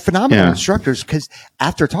 and they're phenomenal instructors because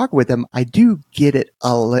after talking with them, I do get it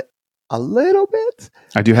a little bit.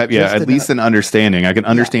 I do have, at least an understanding. I can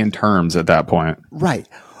understand terms at that point. Right.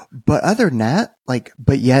 But other than that,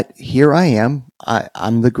 but yet here I am.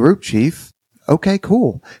 I'm the group chief. Okay,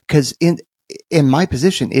 cool. Because in my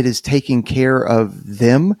position, it is taking care of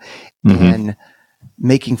them and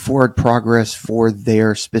making forward progress for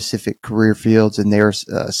their specific career fields and their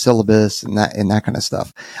syllabus and that kind of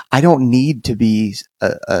stuff. I don't need to be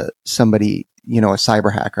somebody, a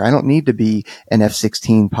cyber hacker. I don't need to be an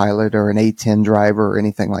F-16 pilot or an A-10 driver or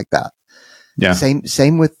anything like that. Yeah.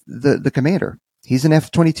 Same with the commander. He's an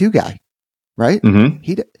F-22 guy, right?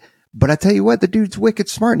 Mm-hmm. But I tell you what, the dude's wicked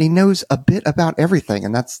smart and he knows a bit about everything.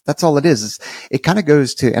 And that's all it is. It kind of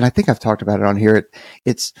goes to, and I think I've talked about it on here.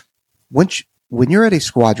 It's when you're at a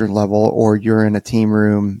squadron level or you're in a team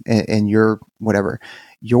room and you're whatever,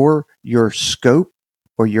 your scope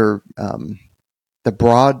or your, the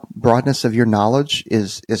broadness of your knowledge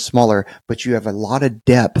is smaller, but you have a lot of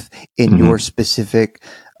depth in your specific,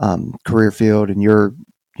 career field and your,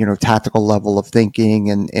 tactical level of thinking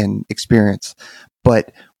and experience.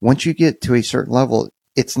 But once you get to a certain level,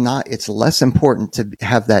 it's less important to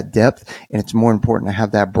have that depth and it's more important to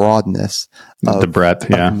have that broadness of the breadth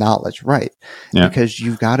of knowledge. Right. Yeah. Because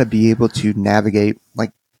you've got to be able to navigate,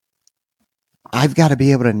 I've got to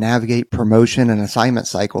be able to navigate promotion and assignment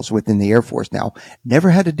cycles within the Air Force now.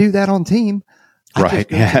 Never had to do that on team. I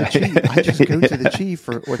just go to the chief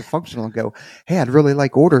or the functional and go, hey, I'd really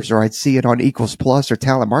like orders, or I'd see it on Equals Plus or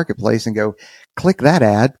Talent Marketplace and go, click that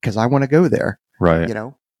ad because I want to go there. Right.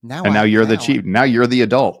 Now you're the chief. Now you're the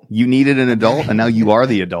adult. You needed an adult, and now you are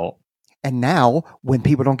the adult. And now, when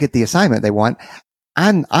people don't get the assignment they want,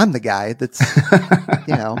 I'm the guy that's,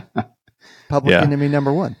 public enemy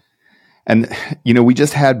number one. And we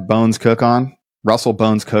just had Bones Cook on. Russell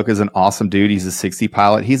Bones Cook is an awesome dude. He's a 60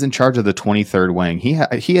 pilot. He's in charge of the 23rd Wing. He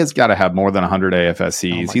has got to have more than 100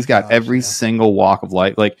 AFSCs. He's got every single walk of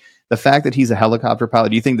life. Like, the fact that he's a helicopter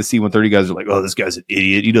pilot, do you think the C-130 guys are like, oh, this guy's an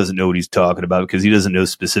idiot. He doesn't know what he's talking about because he doesn't know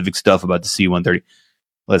specific stuff about the C-130.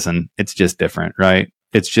 Listen, it's just different, right?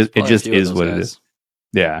 it just is what it is.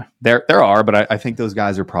 Yeah, there are, but I think those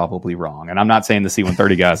guys are probably wrong. And I'm not saying the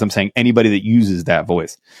C-130 guys. I'm saying anybody that uses that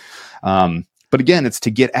voice. But again, it's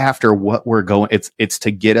to get after what we're going. It's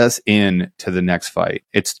to get us in to the next fight.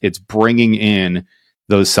 It's bringing in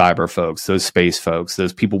those cyber folks, those space folks,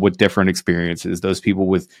 those people with different experiences, those people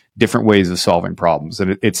with different ways of solving problems.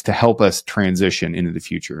 And it's to help us transition into the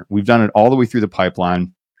future. We've done it all the way through the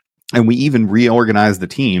pipeline, and we even reorganized the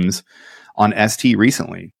teams on ST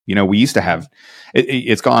recently. We used to have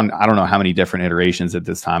it's gone, I don't know how many different iterations at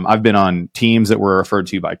this time. I've been on teams that were referred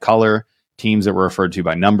to by color, teams that were referred to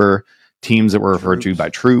by number, teams that were referred to by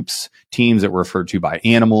troops, teams that were referred to by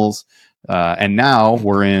animals. And now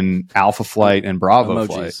we're in Alpha Flight and Bravo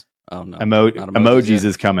Flight. Oh no. Emojis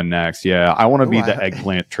is coming next. Yeah. I want to be the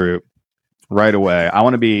eggplant troop right away. I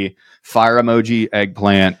want to be fire emoji,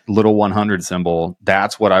 eggplant, little 100 symbol.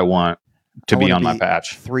 That's what I want to be on my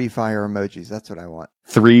patch. 3 fire emojis. That's what I want.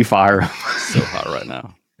 3 fire. So hot right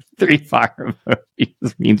now. 3 fire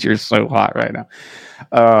emojis means you're so hot right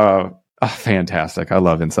now. Fantastic. I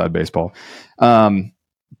love Inside Baseball.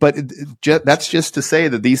 But that's just to say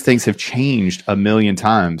that these things have changed a million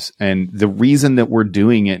times. And the reason that we're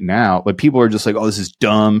doing it now, like people are just like, oh, this is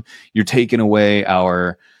dumb. You're taking away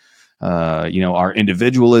our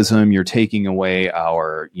individualism. You're taking away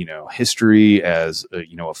our, history as,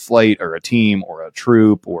 a flight or a team or a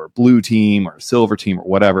troop or a blue team or a silver team or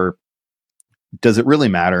whatever. Does it really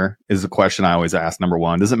matter? Is the question I always ask. Number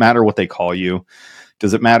one, does it matter what they call you?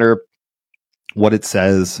 Does it matter what it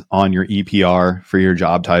says on your EPR for your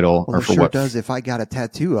job title? Well, or for sure what does if I got a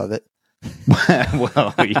tattoo of it.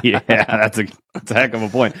 Well, yeah, that's a heck of a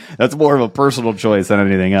point. That's more of a personal choice than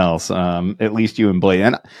anything else. At least you and Blade.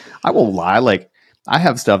 And I won't lie, like I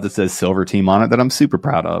have stuff that says Silver Team on it that I'm super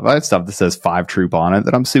proud of. I have stuff that says 5 Troop on it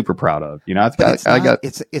that I'm super proud of.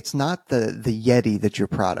 It's not the Yeti that you're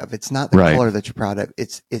proud of. It's not the color that you're proud of.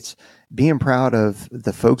 It's being proud of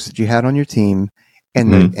the folks that you had on your team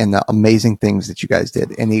and the amazing things that you guys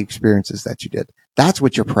did and the experiences that you did. That's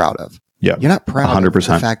what you're proud of. Yeah. You're not proud 100%. of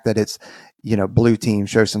the fact that it's, blue team,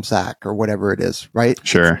 show some sack or whatever it is, right?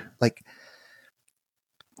 Sure.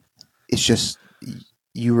 It's just,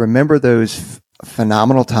 you remember those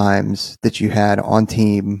phenomenal times that you had on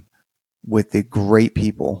team with the great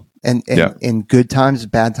people and in good times,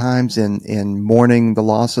 bad times, in mourning the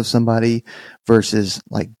loss of somebody versus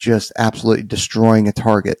like just absolutely destroying a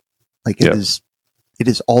target. Like it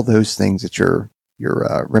is all those things that you're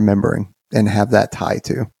remembering and have that tie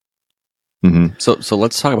to. Mm-hmm. So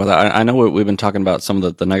let's talk about that. I know we've been talking about some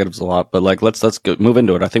of the negatives a lot, but like let's move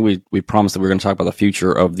into it. I think we promised that we were going to talk about the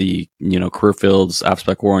future of the career fields,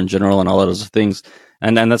 AFSPECWAR in general, and all of those things.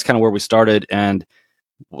 And that's kind of where we started. And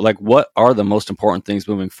like, what are the most important things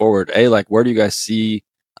moving forward? Where do you guys see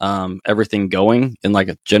everything going in like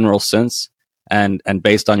a general sense, and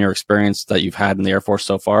based on your experience that you've had in the Air Force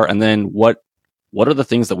so far? And then what are the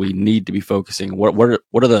things that we need to be focusing? What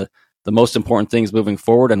are the most important things moving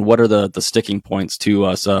forward, and what are the sticking points to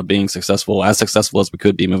us being as successful as we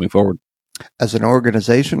could be moving forward? As an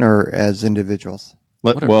organization or as individuals?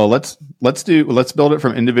 Let's build it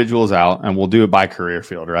from individuals out, and we'll do it by career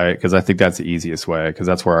field, right? Because I think that's the easiest way, because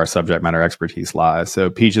that's where our subject matter expertise lies. So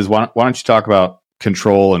Peaches, why don't you talk about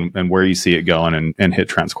control and where you see it going, and hit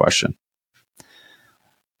Trent's question.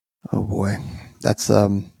 Oh boy. That's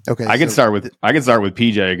okay. I can start with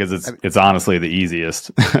PJ because it's honestly the easiest.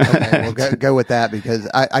 Okay, we'll go with that, because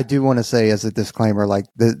I do want to say as a disclaimer, like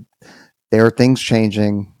there are things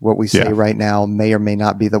changing. What we say right now may or may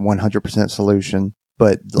not be the 100% solution,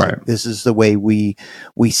 but this is the way we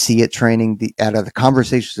see it training. Out of the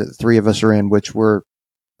conversations that the three of us are in, which we're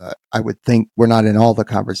I would think we're not in all the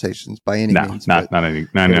conversations by any means. Not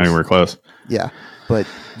anywhere close. Yeah, but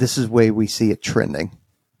this is the way we see it trending.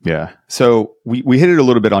 Yeah. So we hit it a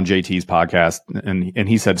little bit on JT's podcast, and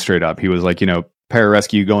he said straight up, he was like,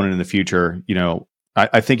 pararescue going into the future,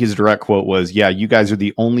 I think his direct quote was, yeah, you guys are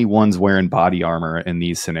the only ones wearing body armor in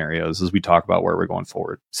these scenarios as we talk about where we're going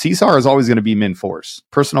forward. CSAR is always going to be min force.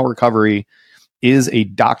 Personal recovery is a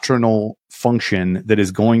doctrinal function that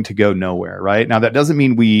is going to go nowhere, right? Now, that doesn't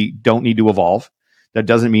mean we don't need to evolve. That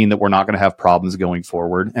doesn't mean that we're not going to have problems going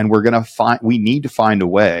forward. And we need to find a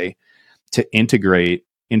way to integrate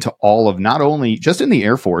into all of, not only just in the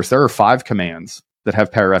Air Force, there are 5 commands that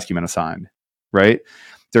have pararescuemen assigned, right?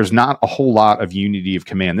 There's not a whole lot of unity of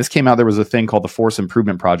command. This came out, there was a thing called the Force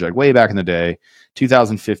Improvement Project way back in the day,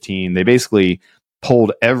 2015. They basically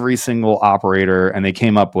pulled every single operator and they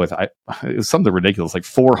came up with, it was something ridiculous, like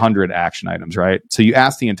 400 action items, right? So you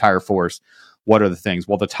ask the entire force, what are the things?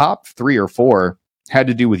 Well, the top 3 or 4 had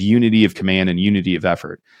to do with unity of command and unity of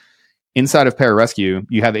effort. inside of pararescue,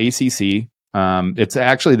 you have ACC. It's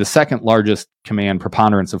actually the second largest command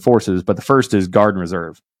preponderance of forces, but the first is Guard and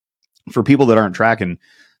Reserve. For people that aren't tracking,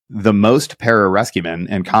 the most pararescuemen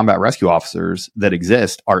and combat rescue officers that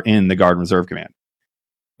exist are in the Guard and Reserve Command.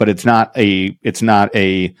 But it's not a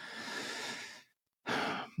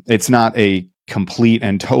complete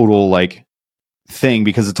and total like thing,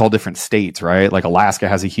 because it's all different states, right? Like Alaska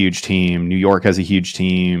has a huge team, New York has a huge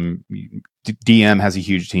team, DM has a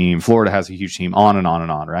huge team, Florida has a huge team, on and on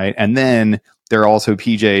and on, right? And then there are also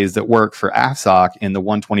PJs that work for AFSOC in the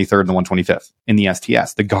 123rd and the 125th in the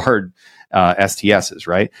STS, the Guard STSs,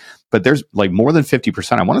 right? But there's like more than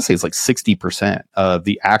 50%, I want to say it's like 60% of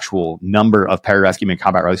the actual number of pararescue and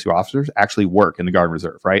combat rescue officers actually work in the Guard and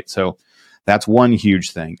Reserve, right? So that's one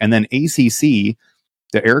huge thing. And then ACC,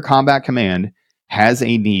 the Air Combat Command, has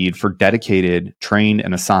a need for dedicated, trained,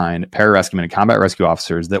 and assigned pararescuemen and combat rescue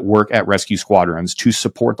officers that work at rescue squadrons to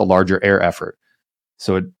support the larger air effort.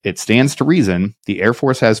 So it stands to reason the Air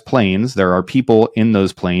Force has planes. There are people in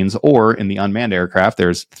those planes, or in the unmanned aircraft,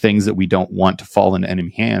 there's things that we don't want to fall into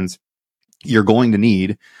enemy hands. You're going to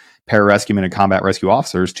need pararescuemen and combat rescue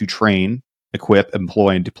officers to train, equip,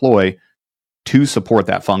 employ, and deploy to support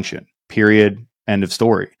that function. Period. End of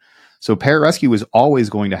story. So pararescue is always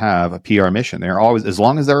going to have a PR mission. They're always, as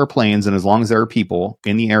long as there are planes and as long as there are people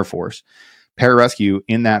in the Air Force, pararescue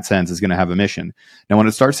in that sense is going to have a mission. Now, when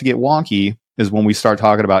it starts to get wonky is when we start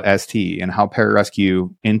talking about ST and how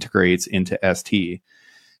pararescue integrates into ST.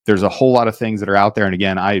 There's a whole lot of things that are out there. And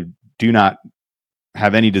again, I do not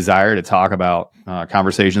have any desire to talk about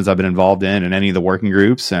conversations I've been involved in any of the working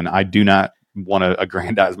groups. And I do not want to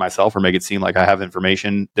aggrandize myself or make it seem like I have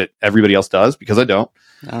information that everybody else does, because I don't.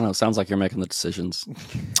 I don't know. Sounds like you're making the decisions.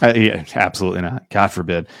 Yeah, absolutely not. God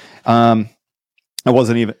forbid. I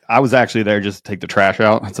was actually there just to take the trash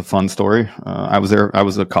out. It's a fun story. I was there. I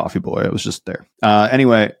was a coffee boy. I was just there.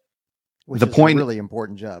 Anyway, which is a really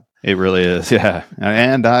important job. It really is. Yeah.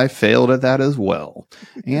 And I failed at that as well.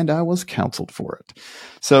 And I was counseled for it.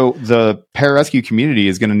 So the pararescue community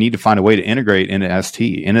is going to need to find a way to integrate into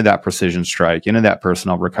ST, into that precision strike, into that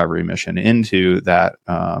personnel recovery mission, into that,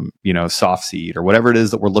 soft seed or whatever it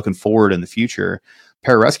is that we're looking forward in the future.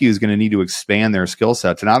 Pararescue is going to need to expand their skill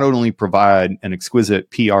set to not only provide an exquisite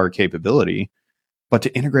PR capability, but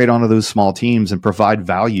to integrate onto those small teams and provide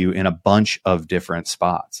value in a bunch of different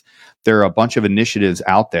spots. There are a bunch of initiatives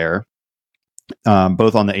out there,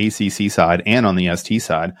 both on the ACC side and on the ST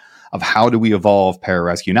side, of how do we evolve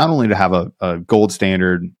pararescue, not only to have a gold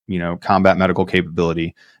standard, combat medical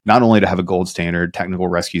capability, not only to have a gold standard technical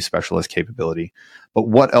rescue specialist capability, but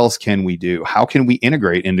what else can we do? How can we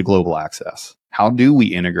integrate into global access? How do we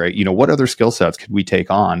integrate? What other skill sets could we take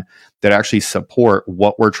on that actually support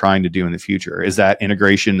what we're trying to do in the future? Is that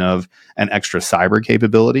integration of an extra cyber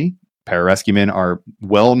capability? Pararescuemen are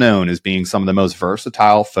well known as being some of the most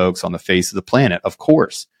versatile folks on the face of the planet. Of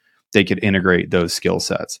course, they could integrate those skill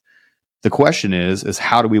sets. The question is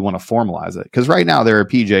how do we want to formalize it? Because right now there are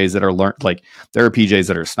PJs that are there are PJs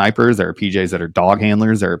that are snipers, there are PJs that are dog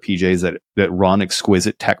handlers, there are PJs that run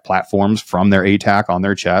exquisite tech platforms from their ATAC on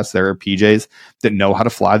their chest. There are PJs that know how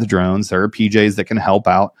to fly the drones. There are PJs that can help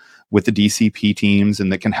out with the DCP teams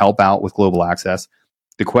and that can help out with global access.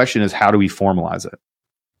 The question is, how do we formalize it?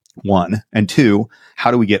 One. And two,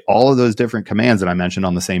 how do we get all of those different commands that I mentioned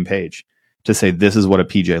on the same page to say this is what a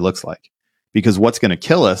PJ looks like? Because what's going to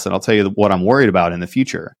kill us, and I'll tell you what I'm worried about in the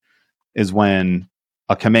future, is when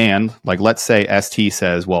a command, like let's say ST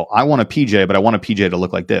says, well, I want a PJ, but I want a PJ to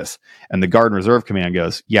look like this. And the Guard and Reserve Command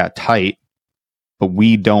goes, yeah, tight, but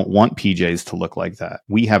we don't want PJs to look like that.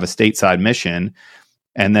 We have a stateside mission.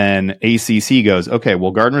 And then ACC goes, okay,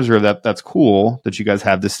 well, Guard and Reserve, that's cool that you guys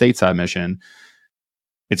have this stateside mission.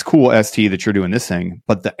 It's cool, ST, that you're doing this thing.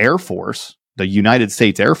 But the Air Force, the United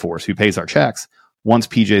States Air Force, who pays our checks, wants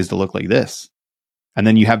PJs to look like this. And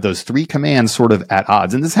then you have those three commands sort of at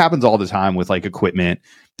odds. And this happens all the time with like equipment.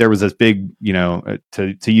 There was this big,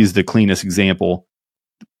 to use the cleanest example,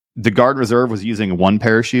 the Guard Reserve was using one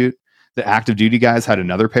parachute. The active duty guys had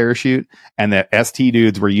another parachute, and the ST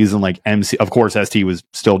dudes were using like MC. Of course, ST was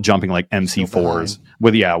still jumping like MC4s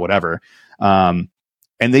with, whatever.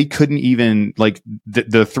 And they couldn't even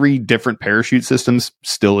the three different parachute systems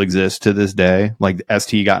still exist to this day. Like the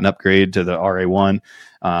ST got an upgrade to the RA1.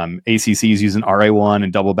 ACC is using RA1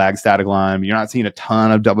 and double bag static line. You're not seeing a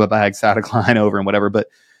ton of double bag static line over and whatever, but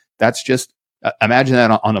that's just, imagine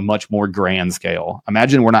that on a much more grand scale.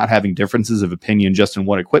 Imagine we're not having differences of opinion just in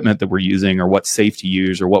what equipment that we're using or what's safe to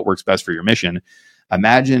use or what works best for your mission.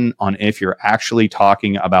 Imagine on if you're actually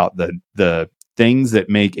talking about the things that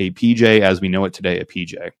make a PJ as we know it today a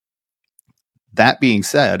PJ. That being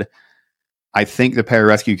said, I think the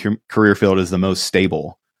pararescue career field is the most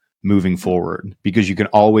stable moving forward because you can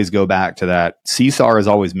always go back to that. CSAR is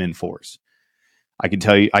always min force. I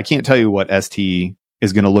can't tell you what ST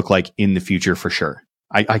is going to look like in the future for sure.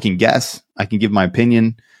 I can guess, I can give my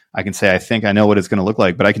opinion. I can say, I think I know what it's going to look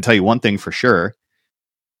like, but I can tell you one thing for sure.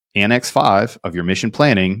 Annex 5 of your mission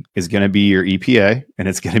planning is going to be your EPA and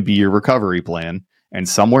it's going to be your recovery plan. And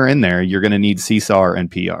somewhere in there, you're going to need CSAR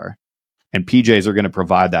and PR. And PJs are going to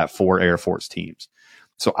provide that for Air Force teams.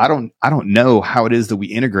 So I don't know how it is that we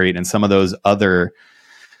integrate in some of those other,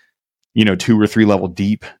 2 or 3 level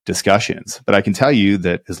deep discussions. But I can tell you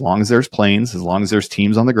that as long as there's planes, as long as there's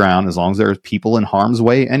teams on the ground, as long as there's people in harm's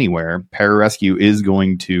way anywhere, pararescue is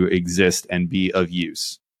going to exist and be of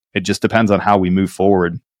use. It just depends on how we move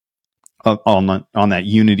forward on that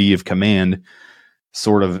unity of command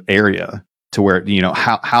sort of area to where,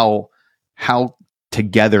 how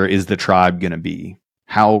together is the tribe going to be?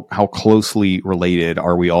 How closely related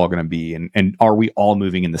are we all going to be? And are we all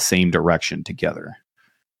moving in the same direction together?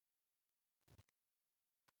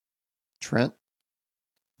 Trent?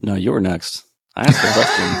 No, you were next. I asked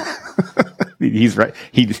the question. He's right.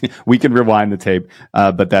 We can rewind the tape,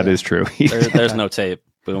 but that is true. There's no tape.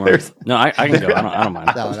 Boomer. No, I can go. I don't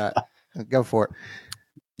mind. No, go for it.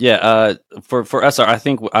 Yeah, for SR, I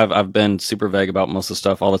think I've been super vague about most of the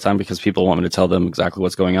stuff all the time because people want me to tell them exactly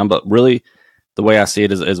what's going on. But really, the way I see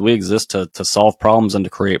it is we exist to solve problems and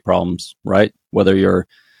to create problems, right? Whether you're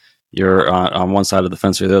on one side of the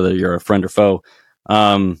fence or the other, you're a friend or foe.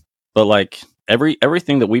 But like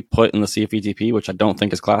everything that we put in the CFETP, which I don't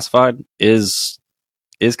think is classified, is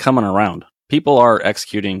coming around. People are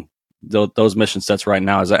executing those mission sets right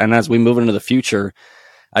now, and as we move into the future,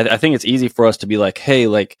 I think it's easy for us to be like, hey,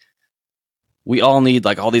 like we all need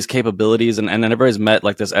like all these capabilities, and everybody's met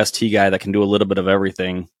like this ST guy that can do a little bit of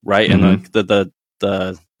everything, right? Mm-hmm. And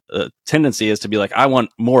the tendency is to be like, I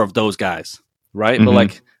want more of those guys, right? Mm-hmm. But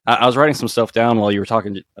like I was writing some stuff down while you were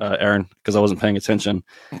talking, Aaron, because I wasn't paying attention.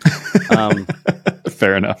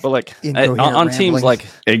 Fair enough. But like on teams, like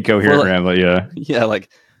incoherent rambling, yeah, like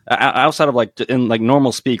outside of like in like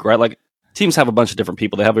normal speak, right? Like teams have a bunch of different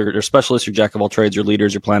people. They have your specialists, your jack of all trades, your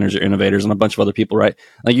leaders, your planners, your innovators, and a bunch of other people, right?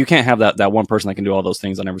 Like you can't have that one person that can do all those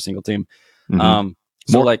things on every single team. Mm-hmm.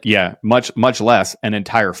 Much less an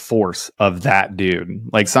entire force of that dude.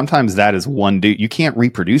 Like sometimes that is one dude. You can't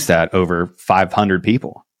reproduce that over 500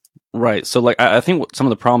 people. Right. So like I think some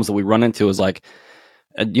of the problems that we run into is like,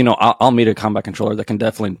 I'll meet a combat controller that can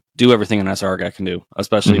definitely do everything an SR guy can do,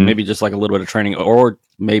 especially maybe just like a little bit of training, or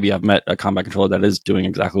maybe I've met a combat controller that is doing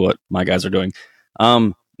exactly what my guys are doing.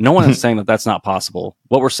 No one is saying that that's not possible.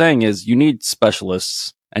 What we're saying is you need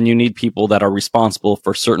specialists and you need people that are responsible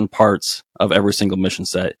for certain parts of every single mission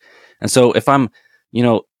set. And so if I'm,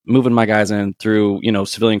 moving my guys in through,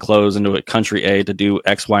 civilian clothes into a country A to do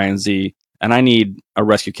X, Y, and Z, and I need a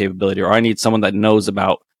rescue capability, or I need someone that knows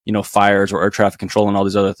about, fires or air traffic control and all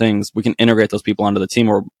these other things, we can integrate those people onto the team,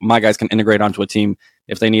 or my guys can integrate onto a team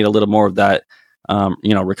if they need a little more of that,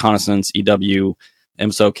 reconnaissance, EW,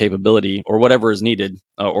 MSO capability, or whatever is needed,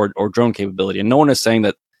 or drone capability. And no one is saying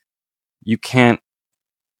that you can't,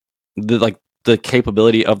 the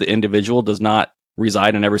capability of the individual does not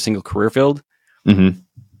reside in every single career field. Mm-hmm.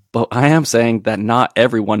 But I am saying that not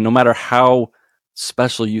everyone, no matter how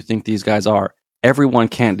special you think these guys are, everyone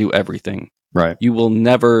can't do everything. Right. You will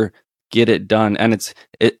never get it done. And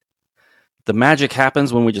the magic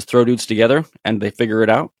happens when we just throw dudes together and they figure it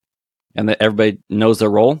out and that everybody knows their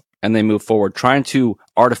role and they move forward. Trying to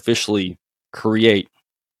artificially create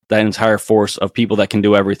that entire force of people that can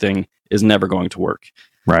do everything is never going to work.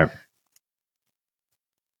 Right.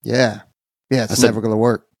 Yeah. Yeah. It's never going to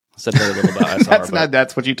work. Said very little about SR.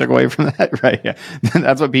 That's what you took away from that, right? Yeah.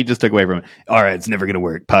 That's what Pete just took away from it. All right. It's never going to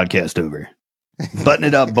work. Podcast over. Button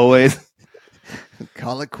it up, boys.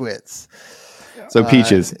 Call it quits. So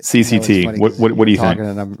Peaches, CCT. What do you think?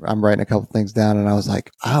 And I'm writing a couple things down, and I was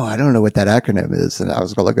like, oh, I don't know what that acronym is, and I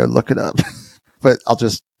was going to go look it up, but I'll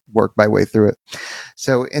just work my way through it.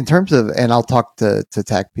 So in terms of, and I'll talk to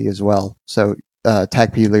TACP as well. So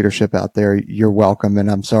TACP leadership out there, you're welcome,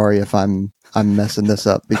 and I'm sorry if I'm messing this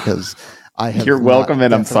up because I have. You're welcome,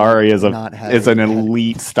 and I'm sorry is an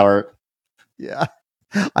elite start. Yeah,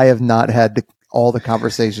 I have not had all the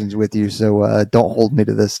conversations with you, so don't hold me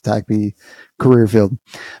to this TACP career field.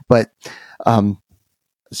 But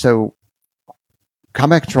so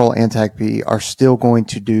Combat Control and TACP are still going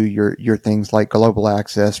to do your things like global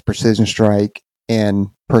access, precision strike, and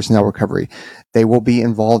personnel recovery. They will be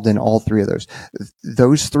involved in all three of those.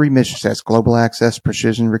 Those three mission sets, global access,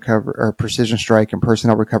 precision strike, and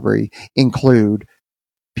personnel recovery, include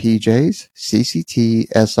PJs, CCT,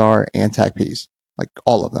 SR, and TAC-Ps, like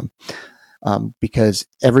all of them. Because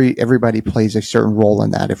everybody plays a certain role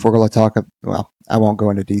in that. If we're going to talk, well, I won't go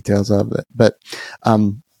into details of it, but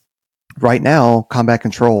right now, Combat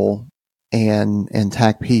Control and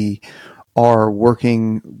TAC-P are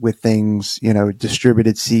working with things,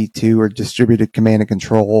 distributed C2 or distributed command and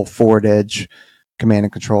control, forward edge command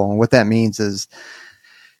and control. And what that means is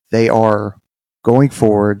they are going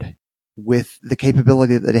forward with the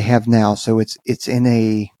capability that they have now. So it's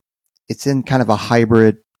in kind of a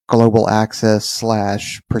hybrid global access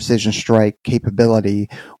 / precision strike capability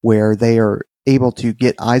where they are able to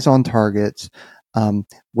get eyes on targets,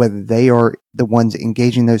 whether they are the ones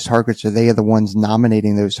engaging those targets or they are the ones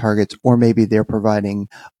nominating those targets, or maybe they're providing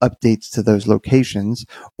updates to those locations,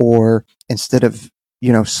 or instead of,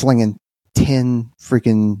 slinging 10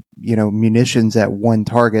 freaking, munitions at one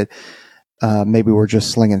target, maybe we're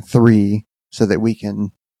just slinging 3 so that we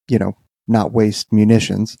can, not waste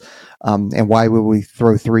munitions. And why would we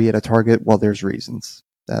throw 3 at a target? Well, there's reasons,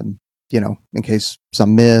 in case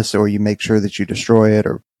some miss or you make sure that you destroy it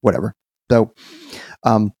or whatever. So,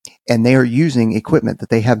 and they are using equipment that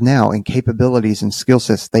they have now and capabilities and skill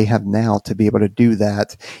sets they have now to be able to do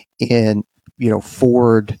that in,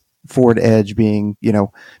 forward edge being,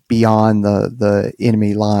 beyond the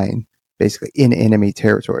enemy line, basically in enemy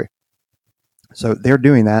territory. So they're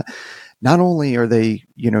doing that. Not only are they,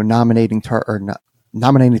 nominating targets,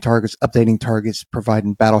 updating targets,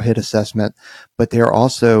 providing battle hit assessment, but they're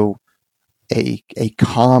also a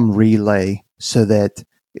comm relay so that,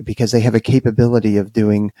 because they have a capability of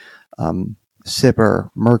doing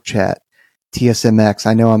SIPR, MercChat, TSMX.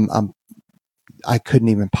 I know I couldn't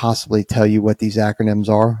even possibly tell you what these acronyms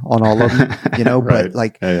are on all of them, Right.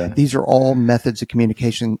 but these are all methods of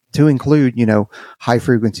communication to include, high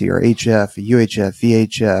frequency or HF, UHF,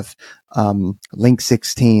 VHF, link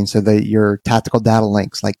 16. So that your tactical data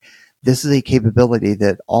links, like this is a capability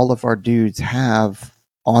that all of our dudes have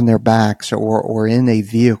on their backs or in a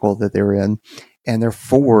vehicle that they're in, and they're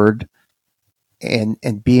forward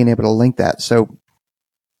and being able to link that. So,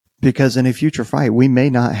 because in a future fight, we may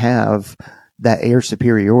not have that air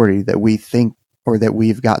superiority that we think or that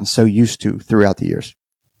we've gotten so used to throughout the years.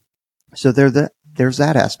 So there's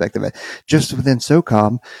that aspect of it. Just within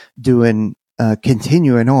SOCOM,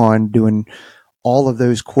 continuing on doing all of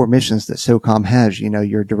those core missions that SOCOM has,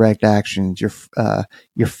 your direct actions, your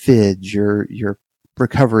FIDs, your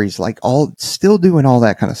recoveries, still doing all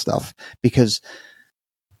that kind of stuff, because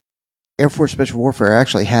Air Force Special Warfare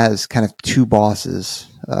actually has kind of 2 bosses,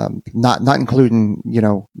 not including,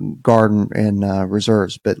 Guard and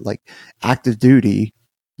reserves, but like active duty,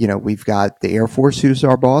 we've got the Air Force who's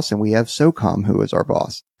our boss, and we have SOCOM who is our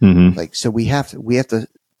boss. Mm-hmm. So we have to,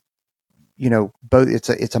 both,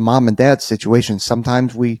 it's a mom and dad situation.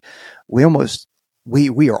 Sometimes we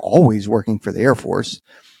are always working for the Air Force.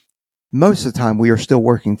 Most of the time we are still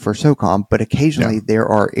working for SOCOM, but occasionally there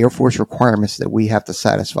are Air Force requirements that we have to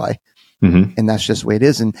satisfy. Mm-hmm. And that's just the way it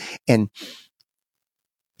is. And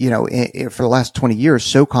for the last 20 years,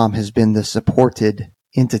 SOCOM has been the supported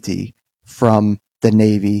entity from the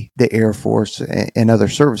Navy, the Air Force, and other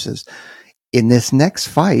services. In this next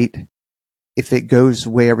fight, if it goes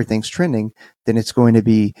the way everything's trending, then it's going to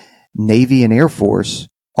be Navy and Air Force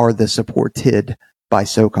are the supported by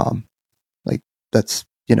SOCOM. Like that's,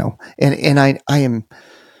 and I am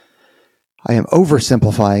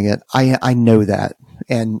oversimplifying it. I know that.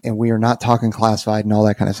 And we are not talking classified and all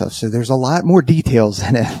that kind of stuff. So there's a lot more details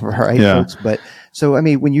in it, right, folks? But so, I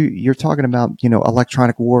mean, when you're talking about,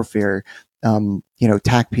 electronic warfare,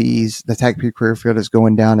 TAC-Ps, the TAC-P career field is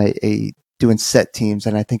going down doing set teams.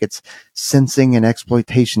 And I think it's sensing and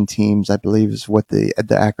exploitation teams, I believe is what the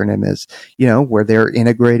acronym is, where they're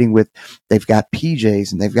integrating with, they've got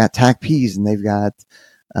PJs and they've got TAC-Ps and they've got,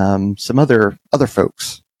 some other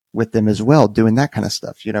folks with them as well, doing that kind of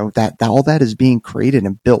stuff. That all that is being created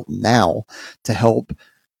and built now to help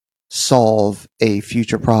solve a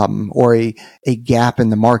future problem or a gap in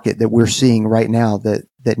the market that we're seeing right now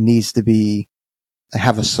that needs to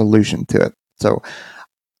have a solution to it. So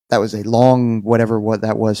that was a long, what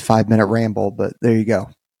that was, 5-minute ramble, but there you go.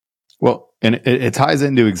 Well, and it ties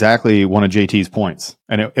into exactly one of JT's points.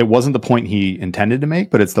 And it wasn't the point he intended to make,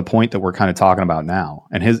 but it's the point that we're kind of talking about now.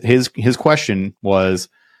 And his question was,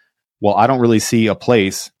 well, I don't really see a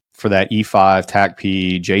place for that E5,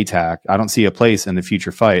 TAC-P, JTAC. I don't see a place in the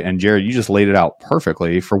future fight. And Jared, you just laid it out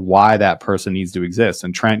perfectly for why that person needs to exist.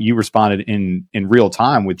 And Trent, you responded in real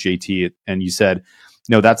time with JT, and you said,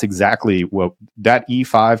 no, that's exactly what that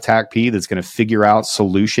E5 TAC-P that's going to figure out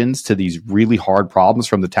solutions to these really hard problems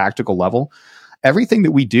from the tactical level. everything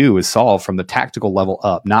that we do is solved from the tactical level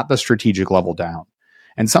up, not the strategic level down.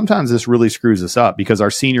 And sometimes this really screws us up because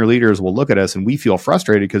our senior leaders will look at us and we feel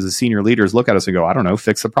frustrated because the senior leaders look at us and go, I don't know,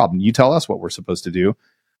 fix the problem. You tell us what we're supposed to do.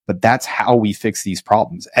 But that's how we fix these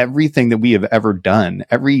problems. Everything that we have ever done,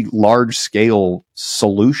 every large scale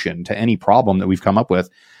solution to any problem that we've come up with,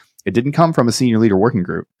 it didn't come from a senior leader working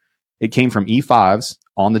group. It came from E5s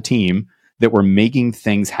on the team that were making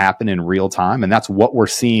things happen in real time. And that's what we're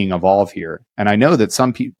seeing evolve here. And I know that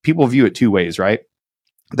some people view it two ways, right?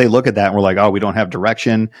 They look at that and we're like, oh, we don't have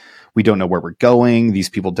direction. We don't know where we're going. These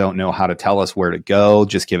people don't know how to tell us where to go.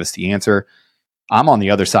 Just give us the answer. I'm on the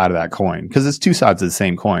other side of that coin because it's two sides of the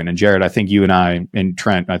same coin. And Jared, I think you and I and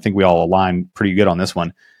Trent, I think we all align pretty good on this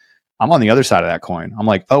one. I'm on the other side of that coin. I'm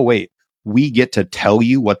like, oh, wait, we get to tell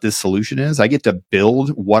you what this solution is. I get to build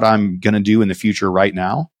what I'm going to do in the future right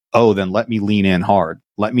now. Oh, then let me lean in hard.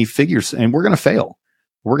 Let me figure, and we're going to fail.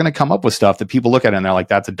 We're going to come up with stuff that people look at and they're like,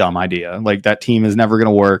 that's a dumb idea. Like that team is never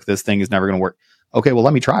going to work. This thing is never going to work. Okay, well,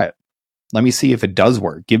 let me try it. Let me see if it does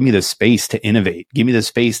work. Give me the space to innovate. Give me the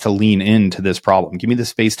space to lean into this problem. Give me the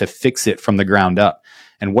space to fix it from the ground up.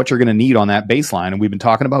 And what you're going to need on that baseline, and we've been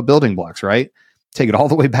talking about building blocks, right? Take it all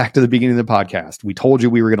the way back to the beginning of the podcast. We told you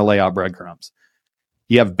we were going to lay out breadcrumbs.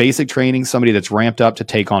 You have basic training, somebody that's ramped up to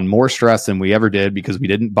take on more stress than we ever did because we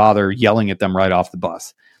didn't bother yelling at them right off the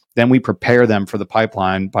bus. Then we prepare them for the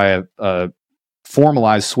pipeline by a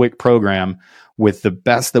formalized SWIC program with the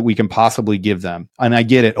best that we can possibly give them. And I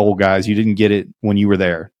get it, old guys. You didn't get it when you were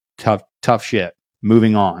there. Tough shit.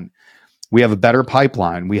 Moving on. We have a better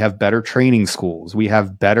pipeline. We have better training schools. We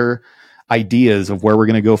have better ideas of where we're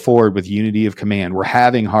going to go forward with unity of command. We're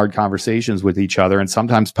having hard conversations with each other and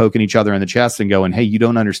sometimes poking each other in the chest and going, hey, you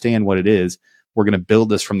don't understand what it is. We're going to build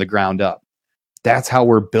this from the ground up. That's how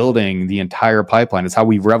we're building the entire pipeline. It's how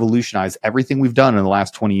we've revolutionized everything we've done in the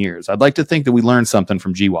last 20 years. I'd like to think that we learned something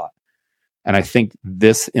from GWAT. And I think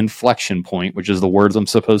this inflection point, which is the words I'm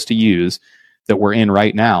supposed to use, that we're in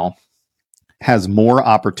right now, has more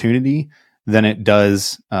opportunity than it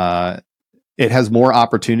does. It has more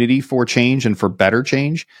opportunity for change and for better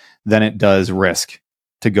change than it does risk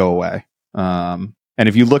to go away. And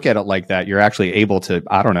if you look at it like that, you're actually able to,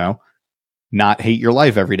 I don't know, not hate your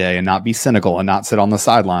life every day and not be cynical and not sit on the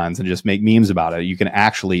sidelines and just make memes about it. You can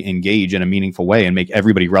actually engage in a meaningful way and make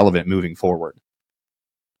everybody relevant moving forward.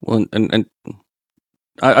 Well, and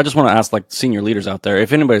I just want to ask, like, senior leaders out there,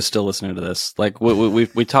 if anybody's still listening to this, like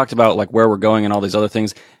we talked about like where we're going and all these other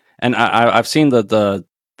things, and I've seen the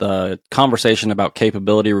conversation about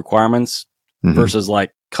capability requirements versus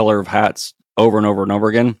like color of hats over and over and over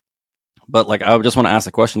again. But like, I just want to ask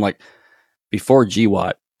the question, like, before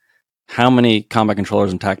GWAT, how many combat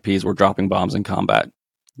controllers and TAC-Ps were dropping bombs in combat?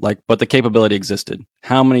 Like, but the capability existed.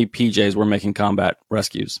 How many PJs were making combat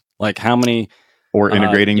rescues? Like, how many? Or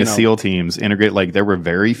integrating the SEAL teams, like there were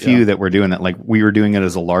very few that were doing that. Like we were doing it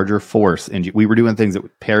as a larger force, and we were doing things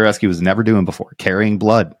that pararescue was never doing before. Carrying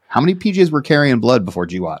blood. How many PJs were carrying blood before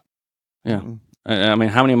GWAT? Yeah, I mean,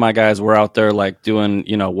 how many of my guys were out there like doing,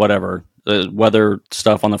 whatever weather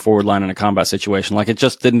stuff on the forward line in a combat situation? Like it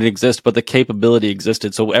just didn't exist, but the capability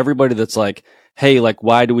existed. So everybody that's like, hey, like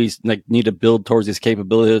why do we like need to build towards these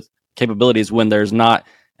capabilities when there's not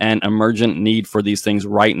an emergent need for these things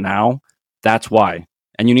right now? That's why.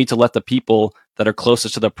 And you need to let the people that are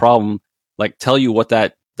closest to the problem, like tell you what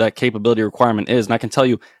that capability requirement is. And I can tell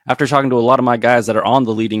you, after talking to a lot of my guys that are on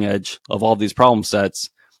the leading edge of all these problem sets,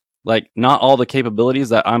 like not all the capabilities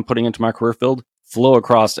that I'm putting into my career field flow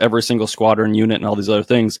across every single squadron unit and all these other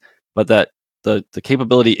things, but that the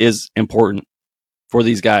capability is important for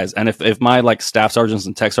these guys. And if my like staff sergeants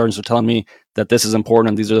and tech sergeants are telling me that this is important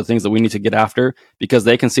and these are the things that we need to get after because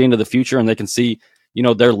they can see into the future and they can see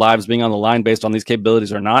their lives being on the line based on these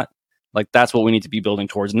capabilities or not, like that's what we need to be building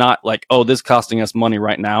towards. Not like, oh, this is costing us money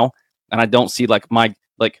right now. And I don't see like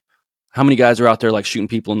how many guys are out there like shooting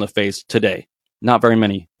people in the face today? Not very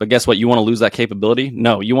many. But guess what? You want to lose that capability?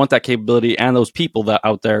 No, you want that capability and those people that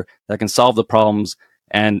out there that can solve the problems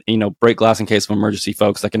and, break glass in case of emergency,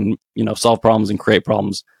 folks that can, solve problems and create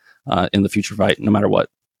problems in the future fight, no matter what.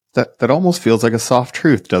 That almost feels like a soft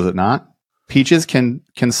truth, does it not? Peaches, can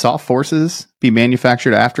soft forces be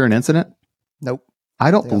manufactured after an incident? Nope.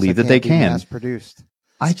 I don't believe that they can. Mass-produced.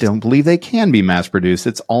 I don't believe they can be mass-produced.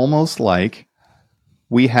 It's almost like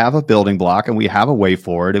we have a building block and we have a way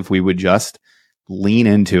forward if we would just lean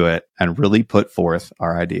into it and really put forth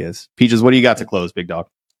our ideas. Peaches, what do you got to close, big dog?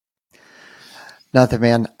 Nothing,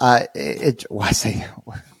 man. Why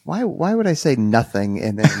would I say nothing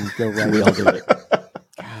and then go right? We all do it.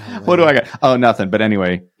 What do I got? Oh, nothing. But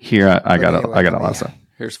anyway, here I got a lot of stuff.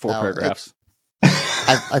 Here's 4 paragraphs.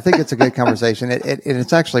 I think it's a good conversation.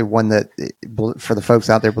 It's actually one that, for the folks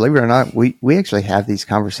out there, believe it or not, we actually have these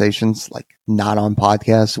conversations, like not on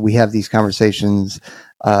podcasts. We have these conversations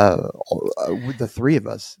with the three of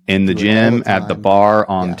us in the gym, at the bar,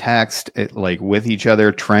 on text, like with each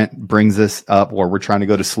other. Trent brings this up, or we're trying to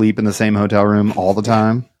go to sleep in the same hotel room all the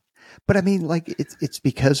time. But I mean, like it's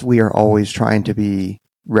because we are always trying to be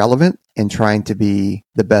relevant and trying to be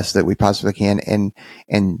the best that we possibly can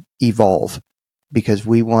and evolve, because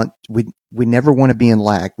we never want to be in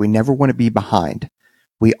lag. We never want to be behind.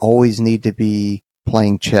 We always need to be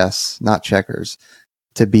playing chess, not checkers,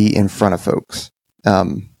 to be in front of folks.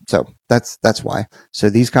 So that's why. So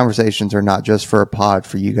these conversations are not just for a pod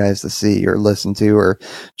for you guys to see or listen to or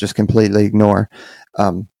just completely ignore.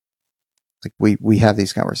 Like we have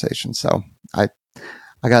these conversations. So I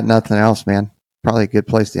got nothing else, man. Probably a good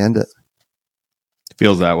place to end it.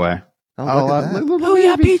 Feels that way. Oh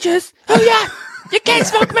yeah, Peaches. Oh yeah, you can't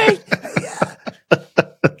smoke me.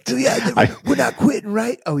 We're not quitting,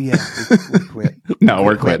 right? Oh yeah, we quit. No,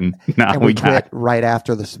 we're quitting. No, and we quit right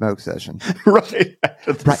after the smoke session. Right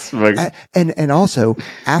after the smoke. And also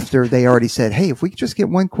after they already said, hey, if we could just get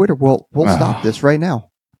one quitter, we'll stop this right now.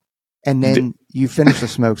 And then you finish the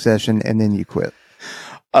smoke session and then you quit.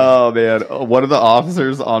 Oh man, one of the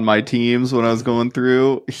officers on my teams when I was going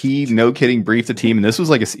through, he no kidding briefed the team, and this was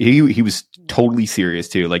like he was totally serious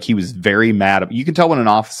too. Like he was very mad. You can tell when an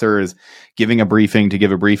officer is giving a briefing to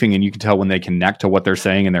give a briefing, and you can tell when they connect to what they're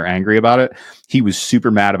saying and they're angry about it. He was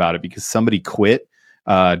super mad about it because somebody quit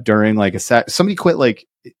during like somebody quit like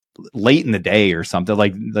late in the day or something.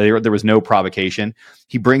 Like there was no provocation.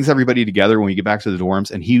 He brings everybody together when we get back to the dorms,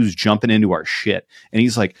 and he was jumping into our shit. And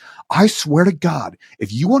he's like, I swear to God,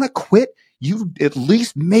 if you want to quit, you at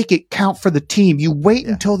least make it count for the team. You wait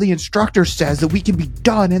until the instructor says that we can be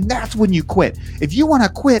done, and that's when you quit. If you want to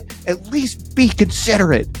quit, at least be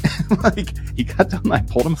considerate. Like he got done. I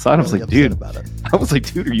pulled him aside. I was like,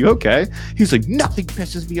 dude, are you okay? He was like, nothing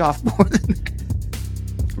pisses me off more than.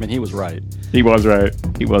 I mean, he was right. He was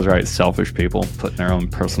right. Selfish people putting their own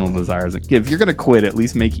personal desires. If you're gonna quit, at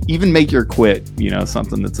least make your quit,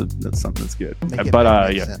 something that's something that's good.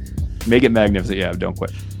 Make it magnificent. Yeah, don't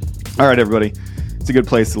quit. All right, everybody. It's a good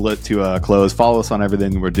place to close. Follow us on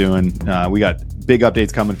everything we're doing. We got big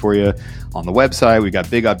updates coming for you on the website. We got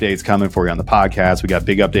big updates coming for you on the podcast. We got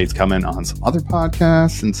big updates coming on some other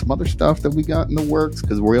podcasts and some other stuff that we got in the works,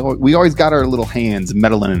 because we always got our little hands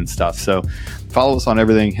meddling and stuff. So follow us on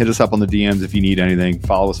everything. Hit us up on the DMs if you need anything.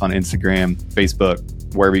 Follow us on Instagram,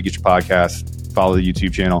 Facebook, wherever you get your podcasts. Follow the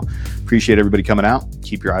YouTube channel. Appreciate everybody coming out.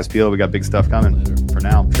 Keep your eyes peeled. We got big stuff coming. For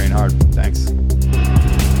now, train hard. Thanks.